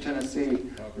Oak Ridge, Tennessee?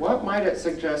 What might it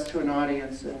suggest to an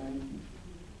audience in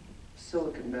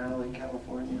Silicon Valley,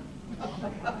 California?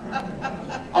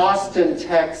 Austin,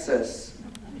 Texas.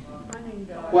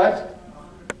 What?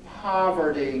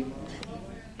 Poverty.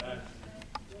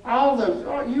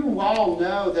 You all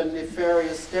know the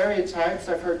nefarious stereotypes.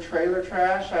 I've heard trailer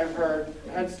trash. I've heard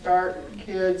Head Start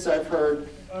kids. I've heard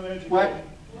what?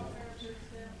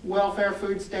 Welfare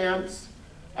food stamps.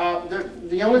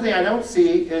 The only thing I don't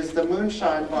see is the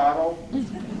moonshine bottle,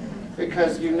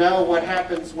 because you know what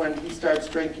happens when he starts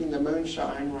drinking the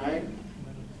moonshine, right?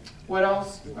 What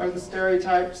else are the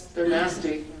stereotypes? They're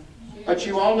nasty. But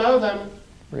you all know them.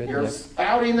 You're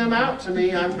spouting them out to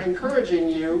me. I'm encouraging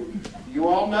you. You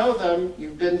all know them.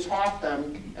 You've been taught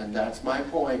them. And that's my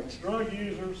point. Drug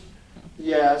users.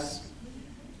 Yes.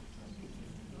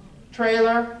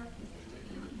 Trailer.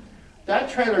 That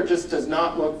trailer just does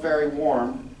not look very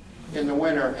warm in the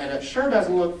winter, and it sure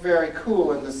doesn't look very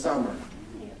cool in the summer.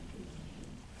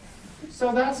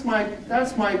 So that's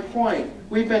my point.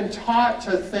 We've been taught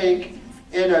to think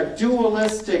in a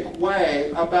dualistic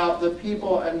way about the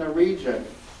people and the region.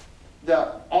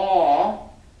 The awe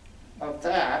of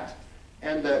that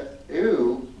and the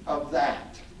ooh of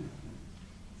that.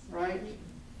 Right?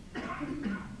 Are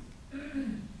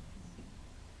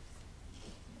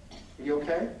you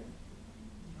okay?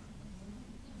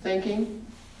 Thinking?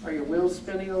 Are your wheels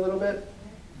spinning a little bit?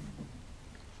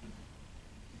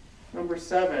 Number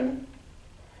 7,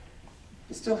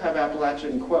 you still have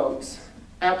Appalachian quotes.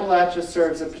 Appalachia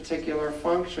serves a particular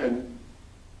function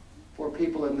for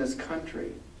people in this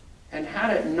country. And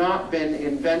had it not been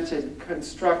invented,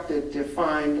 constructed,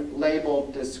 defined,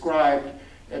 labeled, described,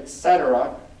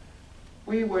 etc.,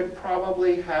 we would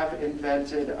probably have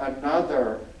invented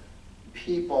another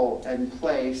people and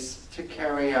place to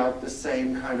carry out the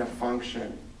same kind of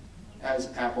function as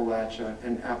Appalachia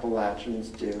and Appalachians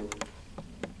do.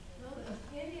 Well,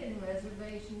 Indian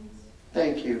reservations.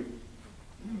 Thank you.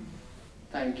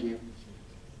 Thank you.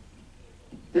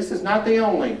 This is not the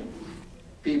only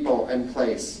people and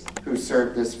place who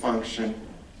serve this function.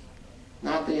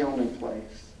 Not the only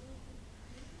place.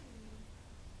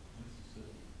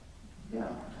 Yeah.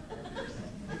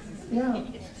 Yeah.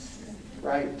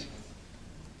 Right.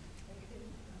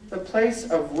 The place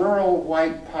of rural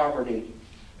white poverty.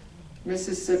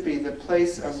 Mississippi, the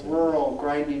place of rural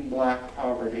grinding black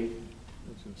poverty.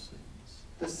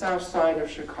 The south side of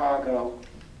Chicago,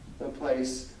 the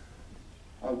place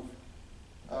of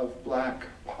black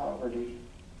poverty.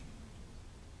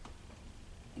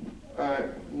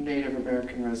 Native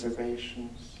American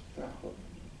reservations.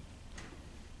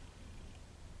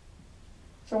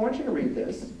 So I want you to read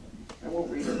this. I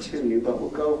won't read it to you, but we'll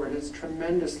go over it. It's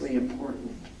tremendously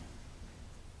important.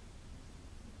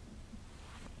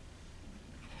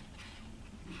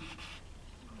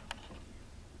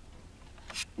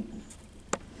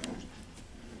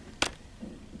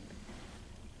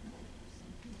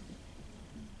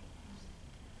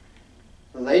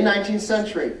 The late 19th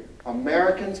century,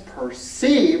 Americans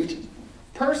perceived,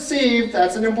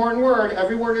 that's an important word,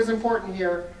 every word is important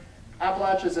here.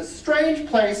 Appalachia is a strange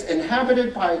place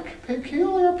inhabited by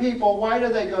peculiar people. Why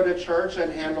do they go to church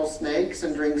and handle snakes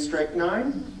and drink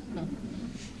strychnine?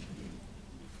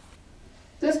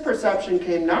 This perception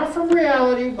came not from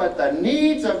reality, but the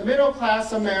needs of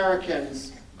middle-class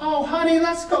Americans. Oh, honey,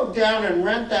 let's go down and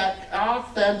rent that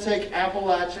authentic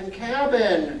Appalachian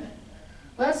cabin.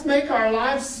 Let's make our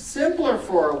lives simpler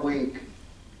for a week.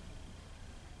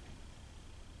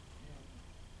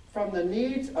 From the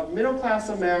needs of middle-class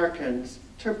Americans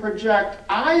to project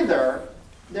either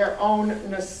their own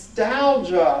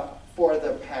nostalgia for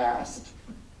the past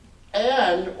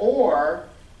and or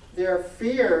their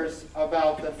fears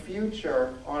about the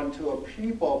future onto a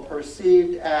people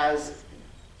perceived as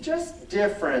just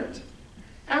different.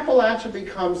 Appalachia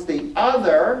becomes the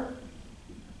other,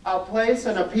 a place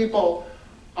and a people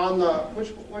on the,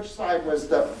 which side was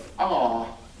the awe?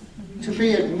 To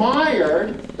be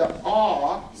admired, the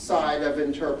awe side of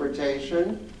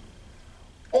interpretation,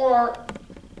 or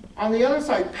on the other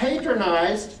side,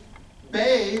 patronized,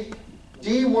 bathed,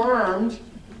 dewormed,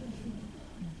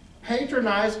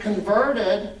 patronized,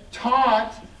 converted,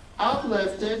 taught,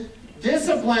 uplifted,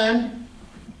 disciplined,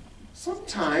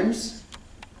 sometimes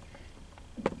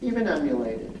even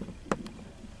emulated.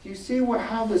 Do you see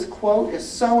how this quote is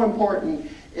so important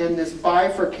in this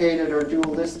bifurcated or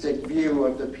dualistic view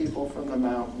of the people from the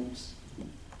mountains?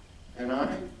 And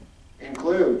I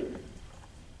include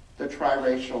the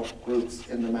triracial groups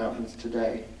in the mountains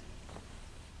today.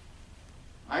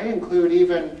 I include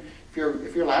even, if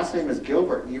your last name is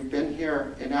Gilbert, and you've been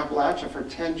here in Appalachia for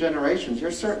 10 generations,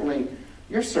 you're certainly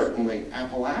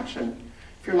Appalachian.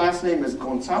 If your last name is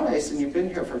Gonzalez and you've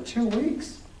been here for 2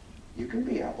 weeks, you can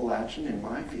be Appalachian in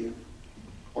my view.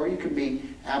 Or you can be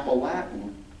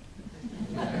Appalatin.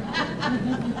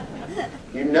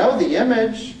 You know the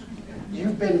image.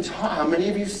 You've been taught. How many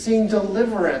of you have seen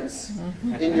Deliverance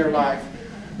in your life?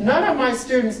 None of my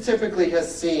students typically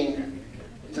has seen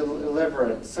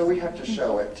Deliverance, so we have to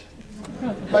show it.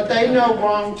 But they know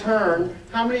Wrong Turn.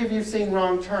 How many of you have seen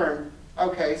Wrong Turn?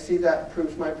 Okay, see, that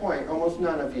proves my point. Almost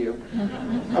none of you.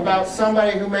 About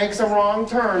somebody who makes a wrong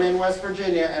turn in West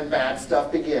Virginia and bad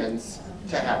stuff begins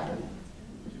to happen.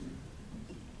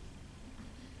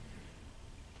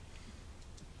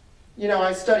 You know,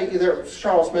 I study,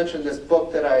 Charles mentioned this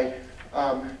book that I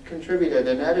contributed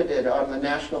and edited on the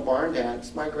National Barn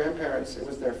Dance. My grandparents, it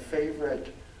was their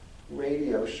favorite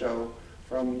radio show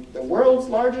from the world's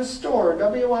largest store,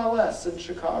 WLS in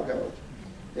Chicago.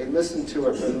 They listened to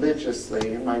it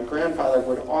religiously, and my grandfather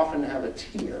would often have a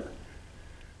tear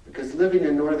because living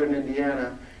in northern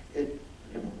Indiana, it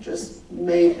just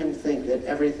made him think that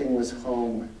everything was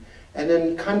home. And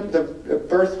then the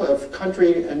birth of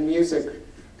country and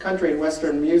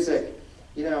western music,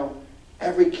 you know,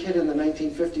 every kid in the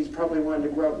 1950s probably wanted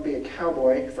to grow up and be a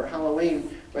cowboy for Halloween,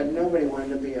 but nobody wanted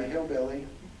to be a hillbilly.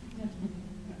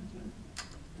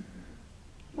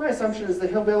 My assumption is the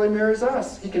hillbilly mirrors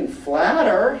us. He can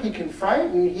flatter, he can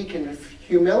frighten, he can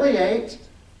humiliate.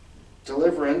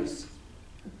 Deliverance.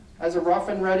 As a rough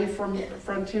and ready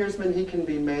frontiersman, he can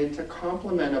be made to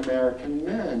complement American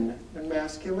men and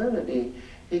masculinity.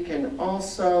 He can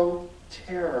also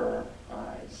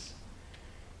terrorize.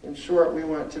 In short, we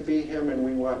want to be him and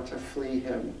we want to flee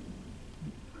him.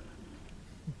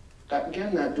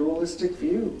 Again, that dualistic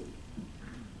view.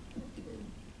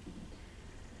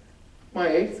 My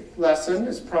 8th lesson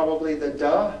is probably the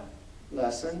duh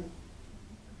lesson.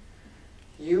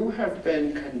 You have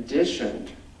been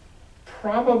conditioned,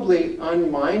 probably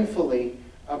unmindfully,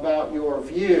 about your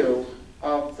view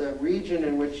of the region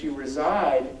in which you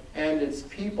reside and its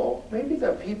people. Maybe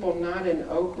the people not in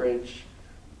Oak Ridge,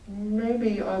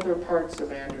 maybe other parts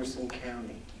of Anderson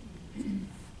County.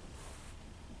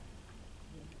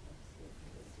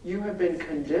 You have been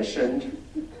conditioned,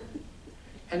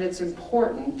 and it's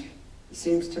important, it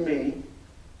seems to me,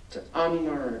 to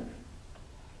unlearn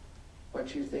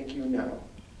what you think you know.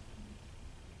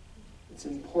 It's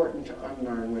important to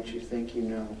unlearn what you think you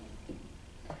know.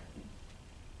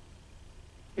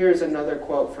 Here's another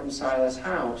quote from Silas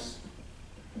House,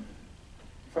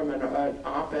 from an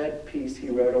op-ed piece he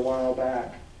wrote a while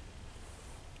back.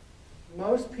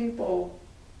 Most people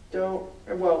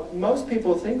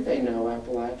think they know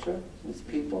Appalachia, its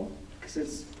people,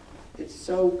 because it's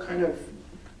so kind of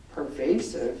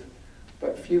pervasive,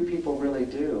 but few people really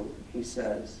do, he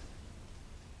says.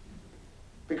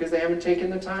 Because they haven't taken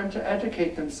the time to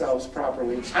educate themselves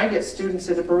properly. I get students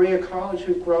at Berea College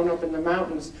who've grown up in the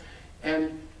mountains,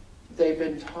 and they've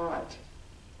been taught,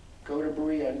 go to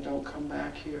Berea and don't come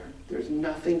back here. There's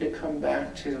nothing to come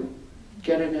back to.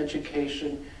 Get an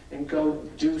education and go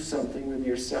do something with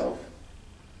yourself,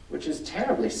 which is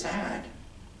terribly sad.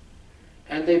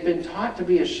 And they've been taught to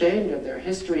be ashamed of their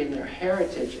history and their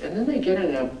heritage. And then they get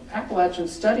in an Appalachian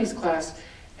studies class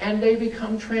and they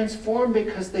become transformed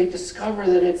because they discover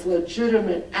that it's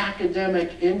legitimate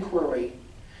academic inquiry.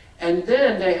 And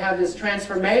then they have this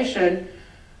transformation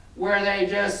where they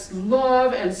just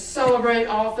love and celebrate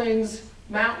all things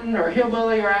mountain or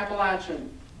hillbilly or Appalachian.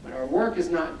 But our work is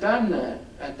not done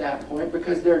at that point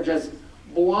because they're just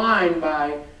blind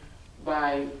by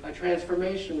a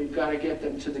transformation. We've got to get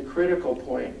them to the critical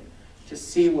point to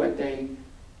see what they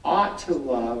ought to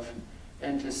love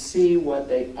and to see what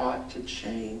they ought to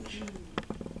change.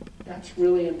 That's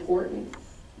really important.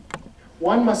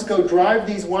 One must go drive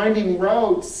these winding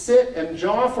roads, sit and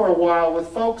jaw for a while with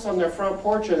folks on their front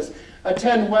porches,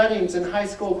 attend weddings and high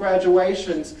school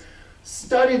graduations,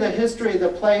 study the history of the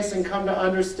place and come to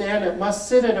understand it, must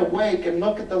sit at a wake and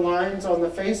look at the lines on the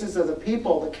faces of the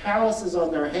people, the calluses on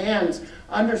their hands,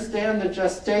 understand the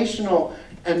gestational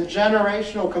and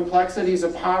generational complexities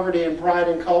of poverty and pride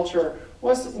and culture.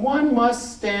 One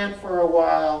must stand for a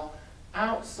while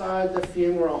outside the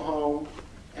funeral home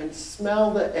and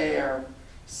smell the air,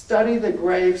 study the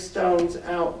gravestones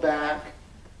out back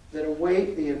that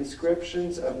await the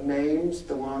inscriptions of names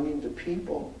belonging to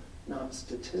people, not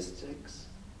statistics.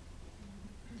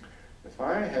 If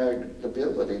I had the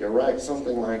ability to write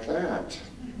something like that.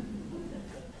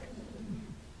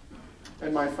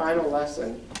 And my final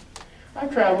lesson,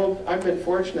 I've been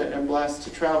fortunate and blessed to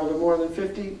travel to more than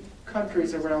 50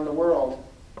 countries around the world.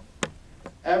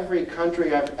 Every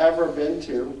country I've ever been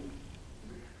to,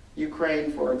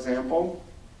 Ukraine, for example,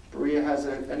 Berea has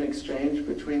an exchange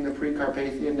between the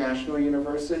Pre-Carpathian National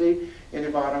University in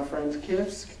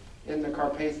Ivano-Frankivsk in the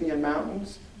Carpathian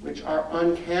Mountains, which are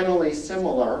uncannily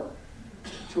similar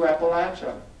to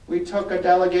Appalachia. We took a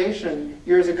delegation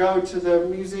years ago to the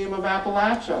Museum of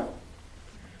Appalachia.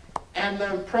 And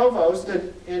the provost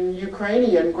in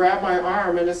Ukrainian grabbed my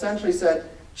arm and essentially said,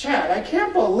 "Chad, I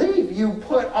can't believe you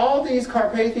put all these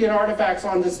Carpathian artifacts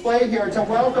on display here to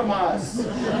welcome us."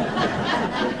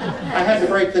 I had to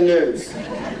break the news.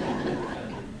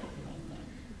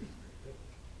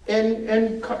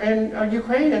 In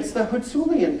Ukraine, it's the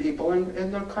Hutsulian people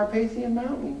in the Carpathian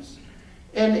Mountains.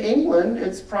 In England,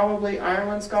 it's probably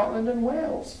Ireland, Scotland, and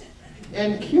Wales.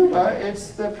 In Cuba,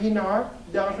 it's the Pinar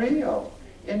del Rio.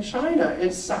 In China,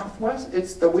 it's Southwest,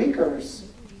 it's the Uyghurs.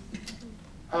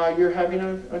 You're having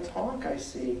a talk, I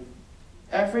see.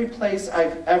 Every place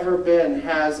I've ever been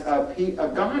has a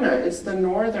Ghana, it's the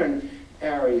northern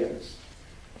areas.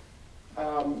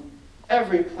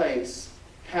 Every place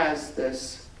has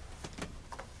this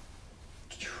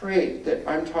trait that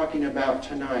I'm talking about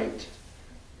tonight,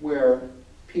 where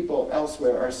people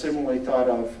elsewhere are similarly thought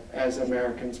of as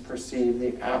Americans perceive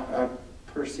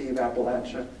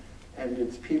Appalachia and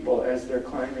its people as they're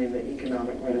climbing the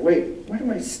economic ladder. Wait, what am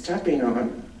I stepping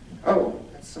on? Oh,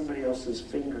 that's somebody else's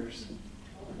fingers.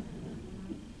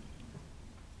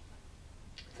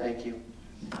 Thank you.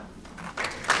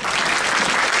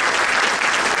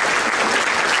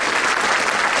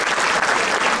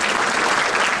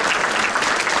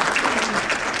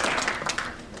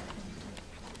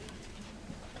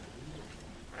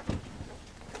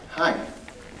 Hi.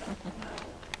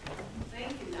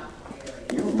 Thank you, Dr.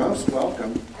 Berea. You're most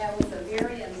welcome. That was a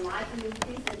very enlightening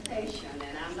presentation,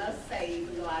 and I must say,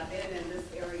 even though I've been in this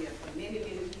area for many,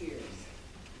 many years,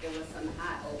 there was some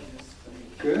eye-openers for me.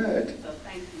 Good. So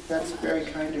thank you so That's much. very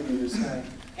kind of you to say.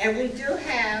 And we do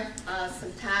have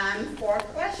some time for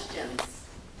questions.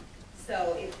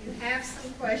 So if you have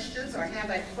some questions or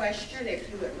have a question, if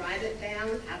you would write it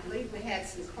down. I believe we had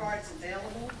some cards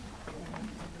available.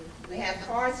 We have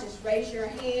cards, just raise your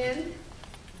hand.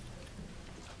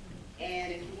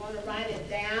 And if you want to write it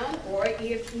down, or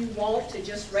if you want to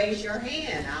just raise your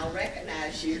hand, I'll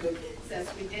recognize you since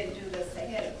we didn't do this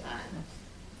ahead of time.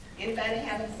 Anybody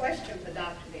have a question for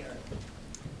Dr. Berea?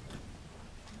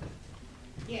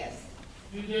 Yes.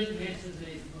 You did mention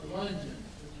the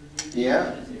Melungeons.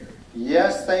 Yeah.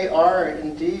 Yes, they are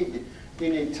indeed. You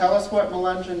need tell us what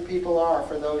Melungeon people are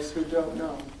for those who don't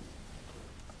know.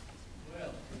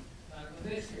 Well,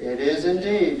 this. It is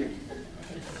indeed.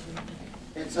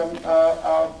 It's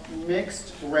a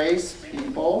mixed race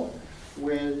people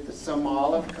with some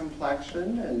olive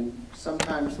complexion and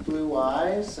sometimes blue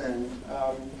eyes, and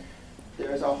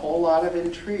there's a whole lot of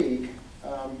intrigue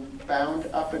bound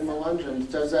up in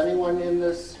Melungeons. Does anyone in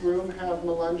this room have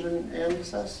Melungeon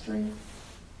ancestry?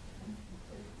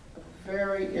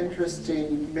 Very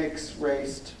interesting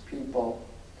mixed-raced people.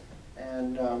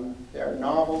 And there are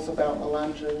novels about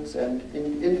Melungeons, and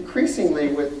increasingly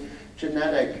with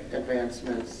genetic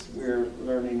advancements, we're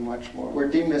learning much more. We're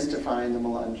demystifying the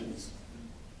Melungeons.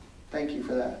 Thank you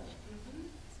for that.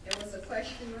 There was a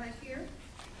question right here.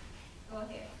 Go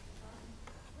ahead.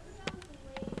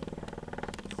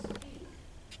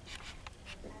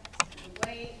 The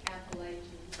way Appalachians.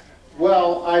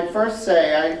 Well, I'd first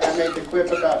say I made the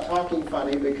quip about talking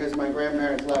funny because my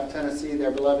grandparents left Tennessee, their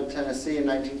beloved Tennessee, in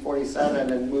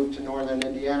 1947 and moved to northern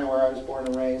Indiana where I was born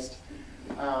and raised.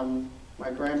 My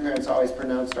grandparents always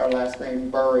pronounced our last name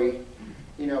Bury,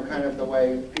 you know, kind of the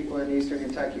way people in eastern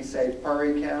Kentucky say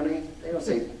Perry County. They don't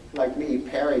say, like me,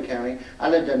 Perry County. I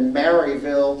lived in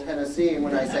Maryville, Tennessee, and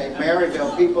when I say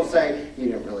Maryville, people say,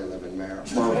 you don't really live in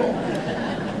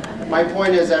Maryville. My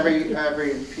point is every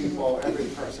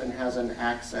person has an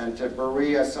accent. At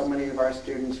Berea, so many of our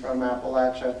students from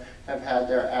Appalachia have had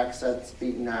their accents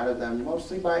beaten out of them,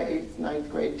 mostly by 8th, 9th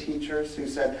grade teachers who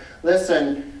said,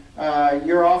 listen,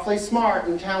 you're awfully smart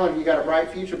and talented, you got a bright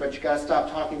future, but you got to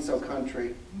stop talking so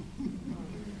country.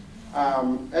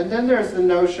 And then there's the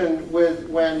notion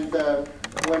when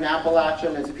Appalachia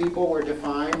and its people were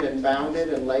defined and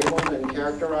bounded and labeled and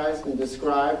characterized and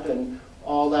described and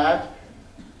all that,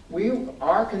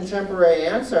 our contemporary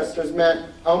ancestors meant,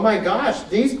 oh my gosh,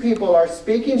 these people are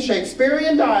speaking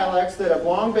Shakespearean dialects that have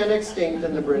long been extinct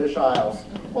in the British Isles.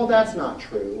 Well, that's not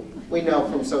true. We know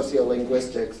from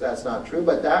sociolinguistics that's not true,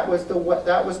 but that was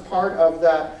part of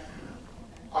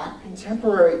our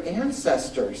contemporary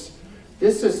ancestors.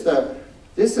 This is the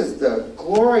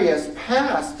glorious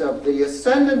past of the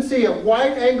ascendancy of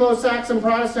white Anglo-Saxon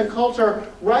Protestant culture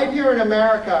right here in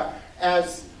America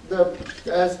as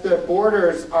the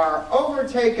borders are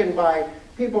overtaken by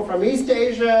people from East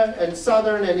Asia and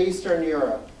Southern and Eastern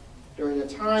Europe during a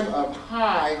time of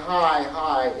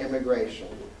high immigration.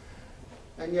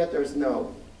 And yet there's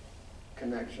no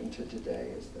connection to today,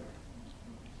 is there?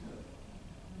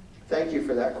 Thank you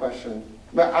for that question.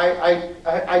 But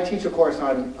I teach a course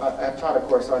on, I've taught a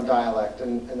course on dialect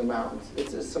in the mountains.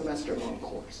 It's a semester-long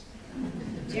course.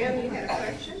 Jim, you had a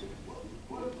question?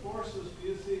 What forces do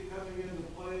you see coming into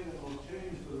play that will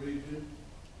change the region?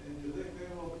 And do you think they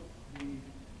will be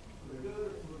for the good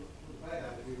or for the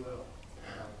bad, if you will?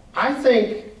 I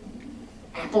think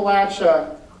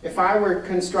Appalachia, if I were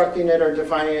constructing it or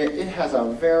defining it, it has a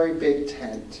very big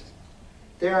tent.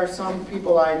 There are some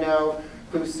people I know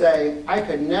who say, I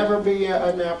could never be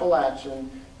an Appalachian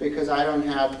because I don't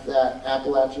have that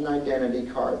Appalachian identity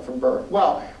card from birth.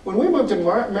 Well, when we moved to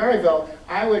Maryville,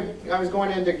 I was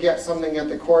going in to get something at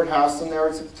the courthouse, and there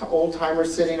was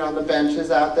old-timers sitting on the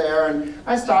benches out there, and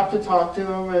I stopped to talk to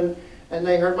them, and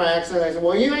they heard my accent. I said,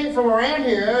 well, you ain't from around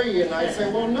here, are you? And I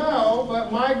said, well, no,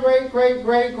 but my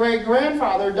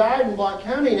great-great-great-great-grandfather died in Blount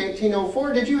County in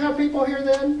 1804. Did you have people here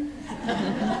then?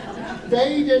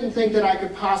 They didn't think that I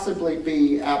could possibly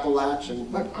be Appalachian,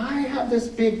 but I have this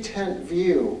big tent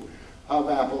view of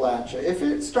Appalachia. If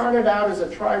it started out as a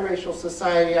triracial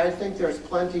society, I think there's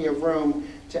plenty of room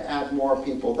to add more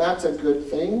people. That's a good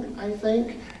thing, I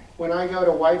think. When I go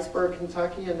to Whitesburg,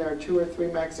 Kentucky, and there are 2 or 3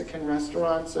 Mexican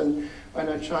restaurants and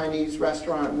a Chinese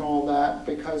restaurant and all that,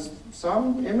 because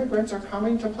some immigrants are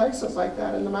coming to places like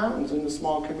that in the mountains, in the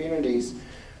small communities.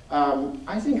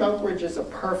 I think Oak Ridge is a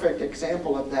perfect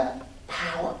example of that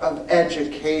power of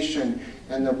education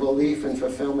and the belief and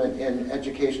fulfillment in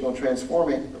educational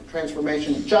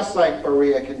transformation, just like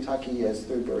Berea, Kentucky is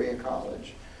through Berea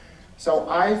College. So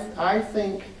I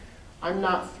think I'm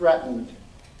not threatened.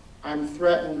 I'm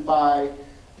threatened by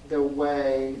the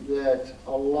way that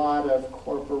a lot of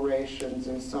corporations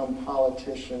and some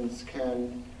politicians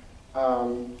can,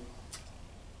 I'll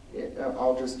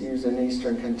just use in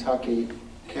Eastern Kentucky,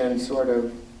 can sort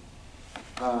of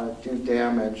do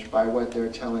damage by what they're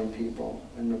telling people.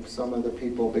 And some of the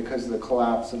people, because of the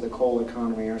collapse of the coal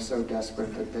economy, are so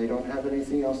desperate that they don't have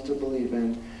anything else to believe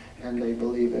in, and they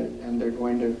believe it, and they're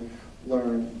going to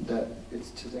learn that it's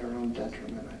to their own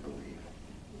detriment, I believe.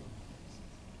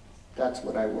 That's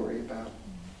what I worry about.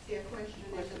 See a question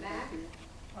at the back?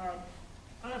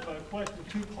 I have a question,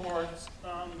 two parts.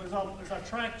 As I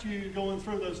tracked you going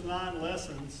through those 9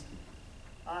 lessons,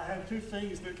 I had 2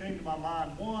 things that came to my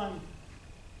mind. One,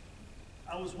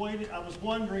 I was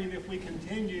wondering if we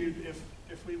continued,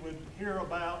 if we would hear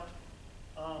about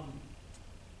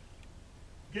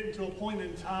getting to a point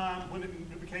in time when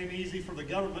it became easy for the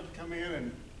government to come in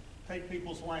and take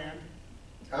people's land.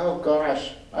 Oh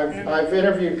gosh, I've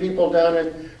interviewed people down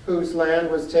in whose land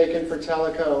was taken for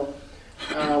teleco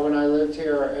when I lived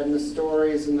here, and the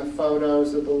stories and the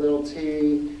photos of the little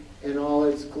T in all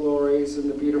its glories, and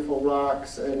the beautiful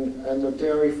rocks, and the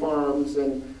dairy farms,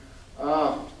 and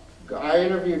I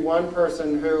interviewed one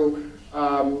person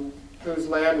whose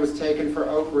land was taken for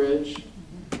Oak Ridge.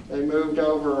 They moved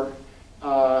over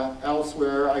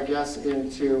elsewhere, I guess,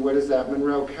 into, what is that,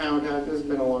 Monroe County. This has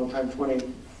been a long time,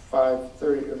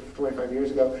 25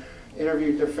 years ago.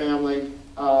 Interviewed the family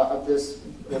of this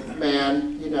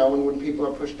man, you know, and when people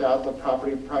are pushed out, the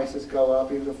property prices go up.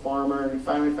 He was a farmer, and he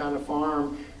finally found a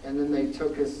farm, and then they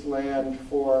took his land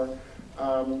for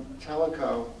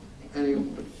teleco, and he,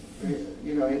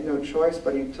 you know, he had no choice,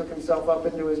 but he took himself up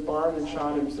into his barn and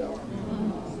shot himself.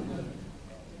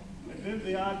 And then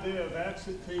the idea of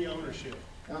absentee ownership.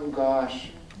 Oh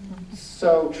gosh,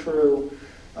 so true.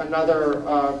 Another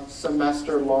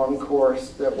semester-long course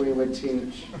that we would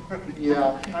teach.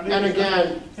 Yeah, and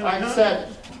again,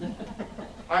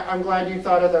 I'm glad you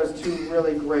thought of those 2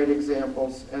 really great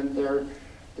examples, and there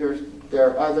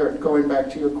are other, going back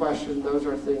to your question, those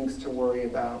are things to worry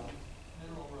about.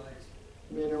 Mineral rights.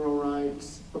 Mineral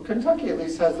rights. Well, Kentucky at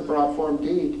least has the broad form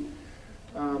deed.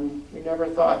 We never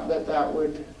thought that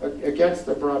would, against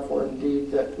the broad form deed,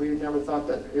 that we never thought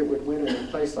that it would win in a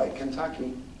place like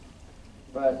Kentucky.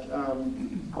 But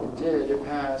it did, it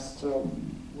passed. So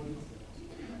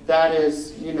that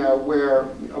is, you know, where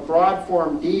a broad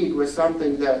form deed was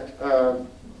something that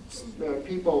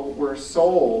people were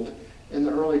sold in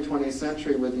the early 20th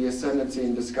century with the ascendancy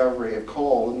and discovery of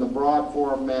coal. And the broad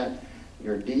form meant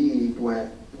your deed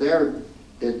went there.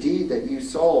 The deed that you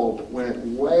sold went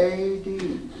way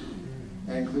deep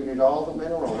and included all the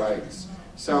mineral rights.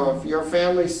 So if your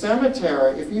family's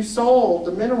cemetery, if you sold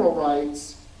the mineral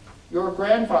rights, your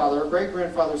grandfather or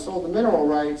great-grandfather sold the mineral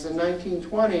rights in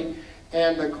 1920,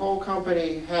 and the coal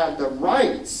company had the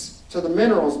rights to the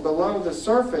minerals below the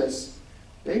surface,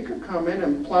 they could come in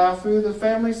and plow through the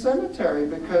family cemetery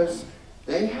because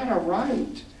they had a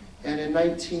right. And in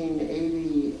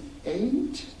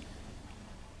 1988,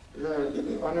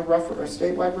 on a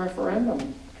statewide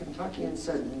referendum, Kentuckians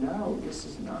said, no, this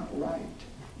is not right.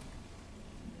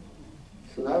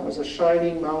 So that was a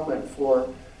shining moment for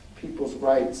people's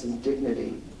rights and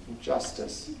dignity and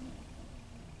justice.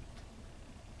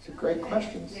 It's a great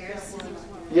questions. There's one.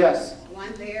 Yes.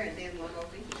 One there and then one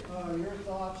over here. Your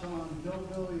thoughts on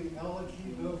Hillbilly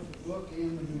Elegy, both the book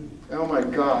and the movie? Oh my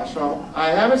gosh. Well, I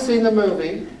haven't seen the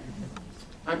movie.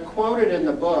 I'm quoted in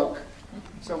the book.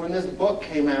 So when this book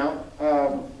came out,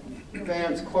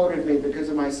 Vance quoted me because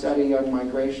of my study on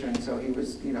migration. So he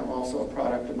was, you know, also a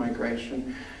product of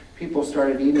migration. People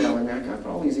started emailing me. I got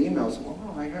all these emails. Well,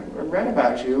 I read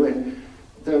about you, and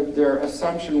their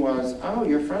assumption was, oh,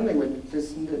 you're friendly with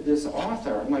this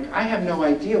author. I'm like, I have no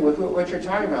idea what you're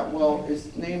talking about. Well,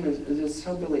 his name is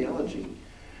Hillbilly Elegy.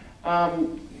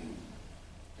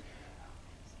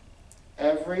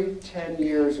 Every 10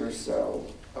 years or so,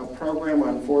 a program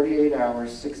on 48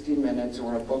 hours, 60 minutes,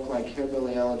 or a book like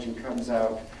Hillbilly Elegy comes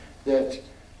out that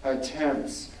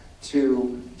attempts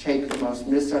to take the most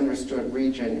misunderstood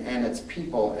region and its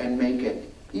people and make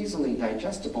it easily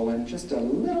digestible in just a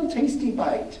little tasty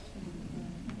bite.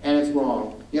 And it's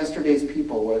wrong. Yesterday's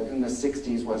People in the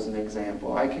 60s was an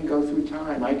example. I can go through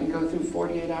time. I can go through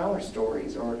 48-hour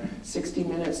stories or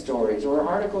 60-minute stories or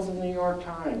articles in the New York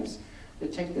Times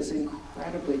that take this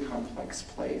incredibly complex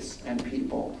place and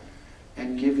people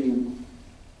and give you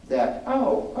that,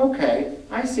 oh, okay,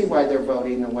 I see why they're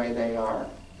voting the way they are.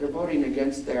 They're voting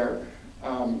against their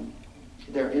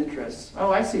interests.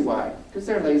 Oh, I see why. Because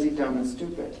they're lazy, dumb, and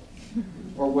stupid,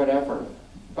 or whatever.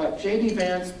 But J.D.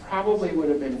 Vance probably would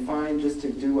have been fine just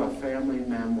to do a family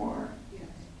memoir,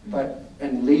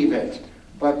 and leave it.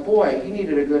 But boy, he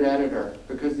needed a good editor,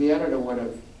 because the editor would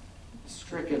have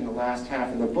stricken the last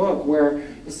half of the book, where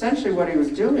essentially what he was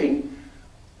doing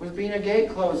was being a gate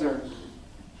closer.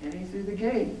 getting through the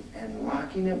gate and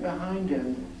locking it behind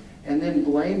him, and then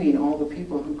blaming all the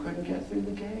people who couldn't get through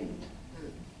the gate.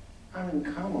 I mean,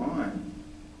 come on.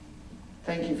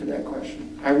 Thank you for that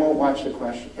question. I won't watch the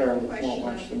question, or won't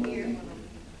watch the movie.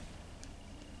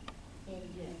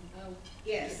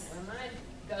 Yes. Well, mine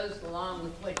goes along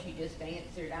with what you just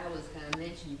answered. I was going to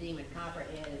mention Demon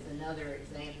Copperhead as another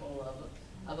example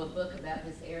of a book about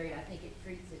this area. I think it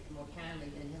treats it more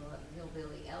kindly than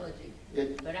Hillbilly Elegy.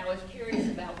 But I was curious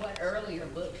about what earlier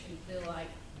books you feel like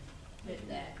fit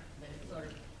that sort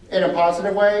of. In a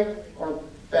positive way or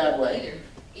bad way?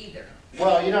 Either.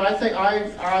 Well, you know, I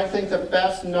think the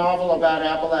best novel about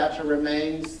Appalachia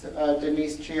remains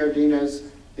Denise Giardina's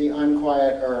The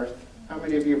Unquiet Earth. How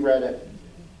many of you have read it?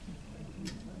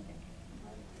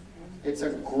 It's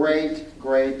a great,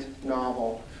 great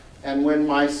novel. And when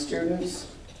my students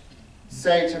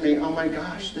say to me, oh my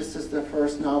gosh, this is the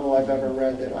first novel I've ever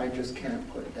read that I just can't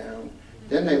put down,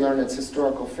 then they learn it's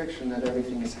historical fiction, that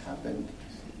everything has happened.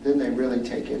 Then they really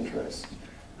take interest.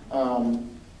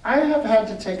 I have had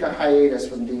to take a hiatus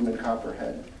from Demon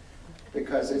Copperhead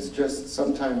because it's just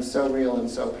sometimes so real and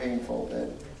so painful that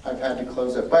I've had to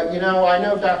close it. But you know, I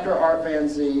know Dr. Art Van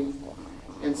Zee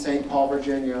in St. Paul,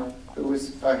 Virginia, who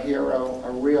was a hero,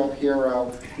 a real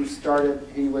hero, who started,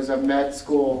 he was a med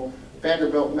school,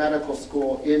 Vanderbilt Medical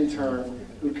School intern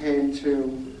who came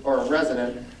to, or a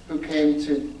resident, who came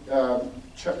to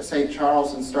St.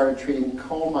 Charles and started treating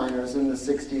coal miners in the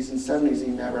 60s and 70s.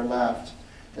 He never left.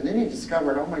 And then he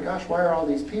discovered, oh my gosh, why are all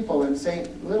these people in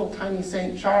little tiny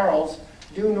St. Charles,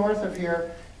 due north of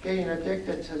here, getting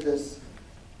addicted to this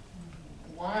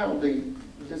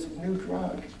this new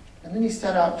drug? And then he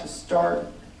set out to start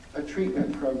a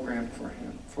treatment program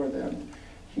for them.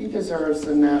 He deserves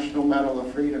the National Medal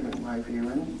of Freedom, in my view.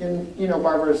 And in, you know,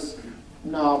 Barbara's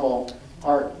novel,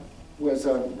 Art was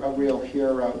a real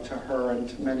hero to her and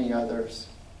to many others.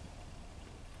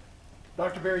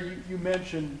 Dr. Berea, you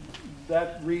mentioned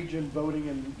that region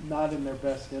voting not in their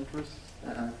best interests.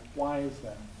 Why is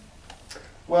that?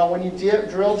 Well, when you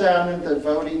drill down into the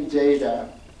voting data,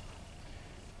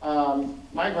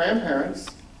 my grandparents,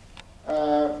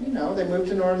 you know, they moved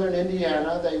to northern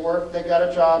Indiana. They got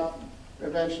a job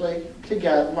eventually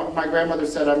together. My grandmother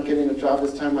said, I'm getting a job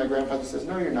this time. My grandfather says,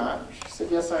 no, you're not. She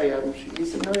said, yes, I am. He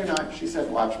said, no, you're not. She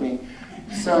said, watch me.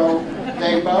 So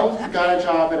they both got a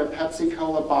job at a Pepsi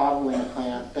Cola bottling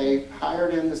plant. They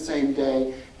hired in the same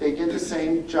day. They did the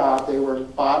same job. They were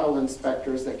bottle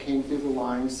inspectors that came through the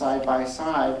line side by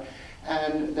side.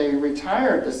 And they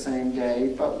retired the same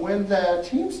day. But when the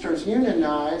Teamsters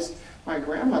unionized, my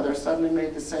grandmother suddenly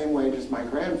made the same wage as my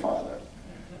grandfather.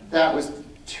 That was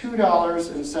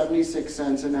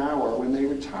 $2.76 an hour when they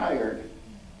retired.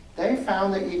 They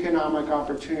found the economic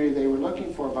opportunity they were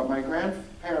looking for, but my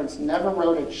grandparents never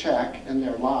wrote a check in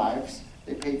their lives.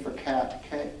 They paid with cash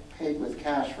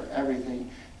for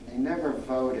everything, and they never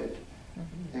voted.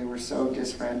 They were so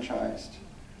disfranchised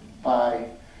by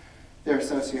their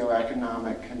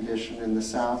socioeconomic condition in the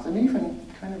South, and even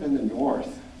kind of in the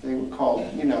North. They were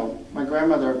called, you know, my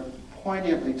grandmother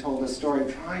poignantly told the story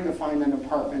of trying to find an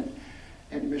apartment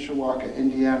in Mishawaka,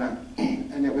 Indiana,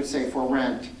 and it would say for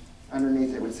rent.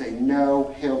 Underneath it would say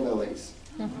no hillbillies.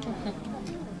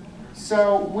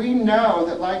 So we know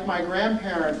that, like my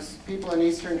grandparents, people in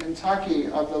eastern Kentucky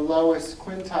of the lowest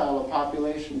quintile of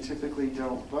population typically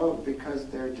don't vote because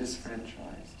they're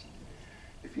disfranchised.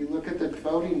 If you look at the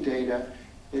voting data,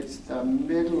 it's the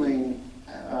middling,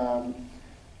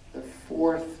 the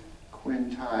fourth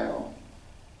quintile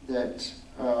that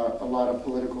a lot of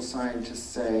political scientists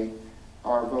say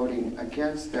are voting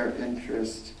against their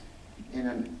interest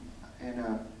in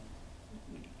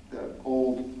the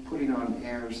old putting on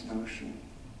airs notion.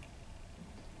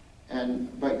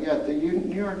 But yet the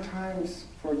New York Times,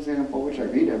 for example, which I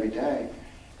read every day,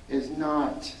 is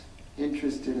not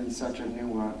interested in such a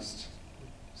nuanced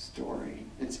story.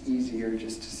 It's easier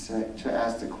just to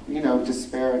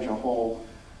disparage a whole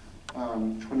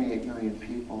 28 million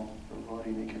people for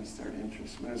voting against their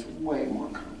interests, when it's way more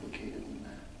complicated than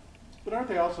that. But aren't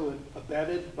they also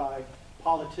abetted by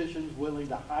politicians willing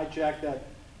to hijack that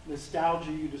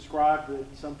nostalgia you described that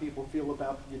some people feel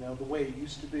about, you know, the way it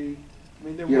used to be? I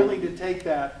mean, they're willing to take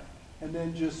that and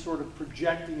then just sort of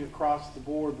projecting across the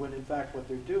board when in fact what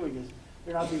they're doing is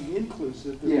they're not being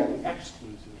inclusive, they're being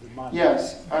exclusive, in my opinion.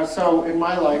 Yes. So in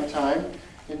my lifetime,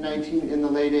 in the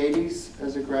late 80s,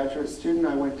 as a graduate student,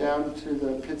 I went down to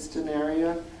the Pittston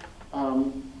area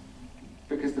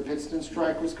because the Pittston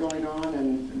strike was going on,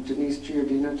 and Denise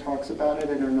Giardina talks about it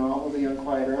in her novel, The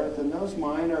Unquiet Earth. And those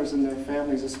miners and their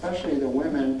families, especially the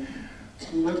women,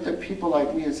 looked at people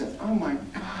like me and said, oh my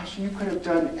God, gosh, you could have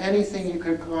done anything, you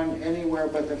could have gone anywhere,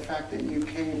 but the fact that you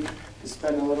came to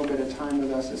spend a little bit of time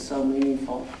with us is so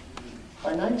meaningful.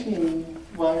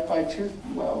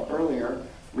 Earlier,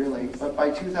 really, but by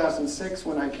 2006,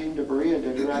 when I came to Berea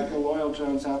to direct the Loyal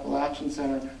Jones Appalachian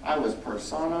Center, I was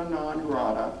persona non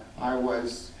grata. I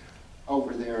was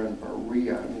over there in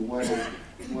Berea. I mean, what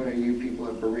do you people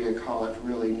at Berea College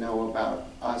really know about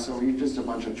us? Or were you just a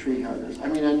bunch of tree huggers? I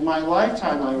mean, in my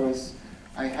lifetime,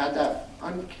 I had that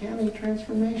uncanny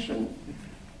transformation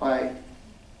by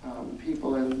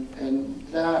people, and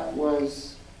that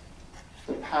was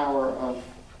the power of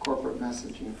corporate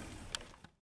messaging.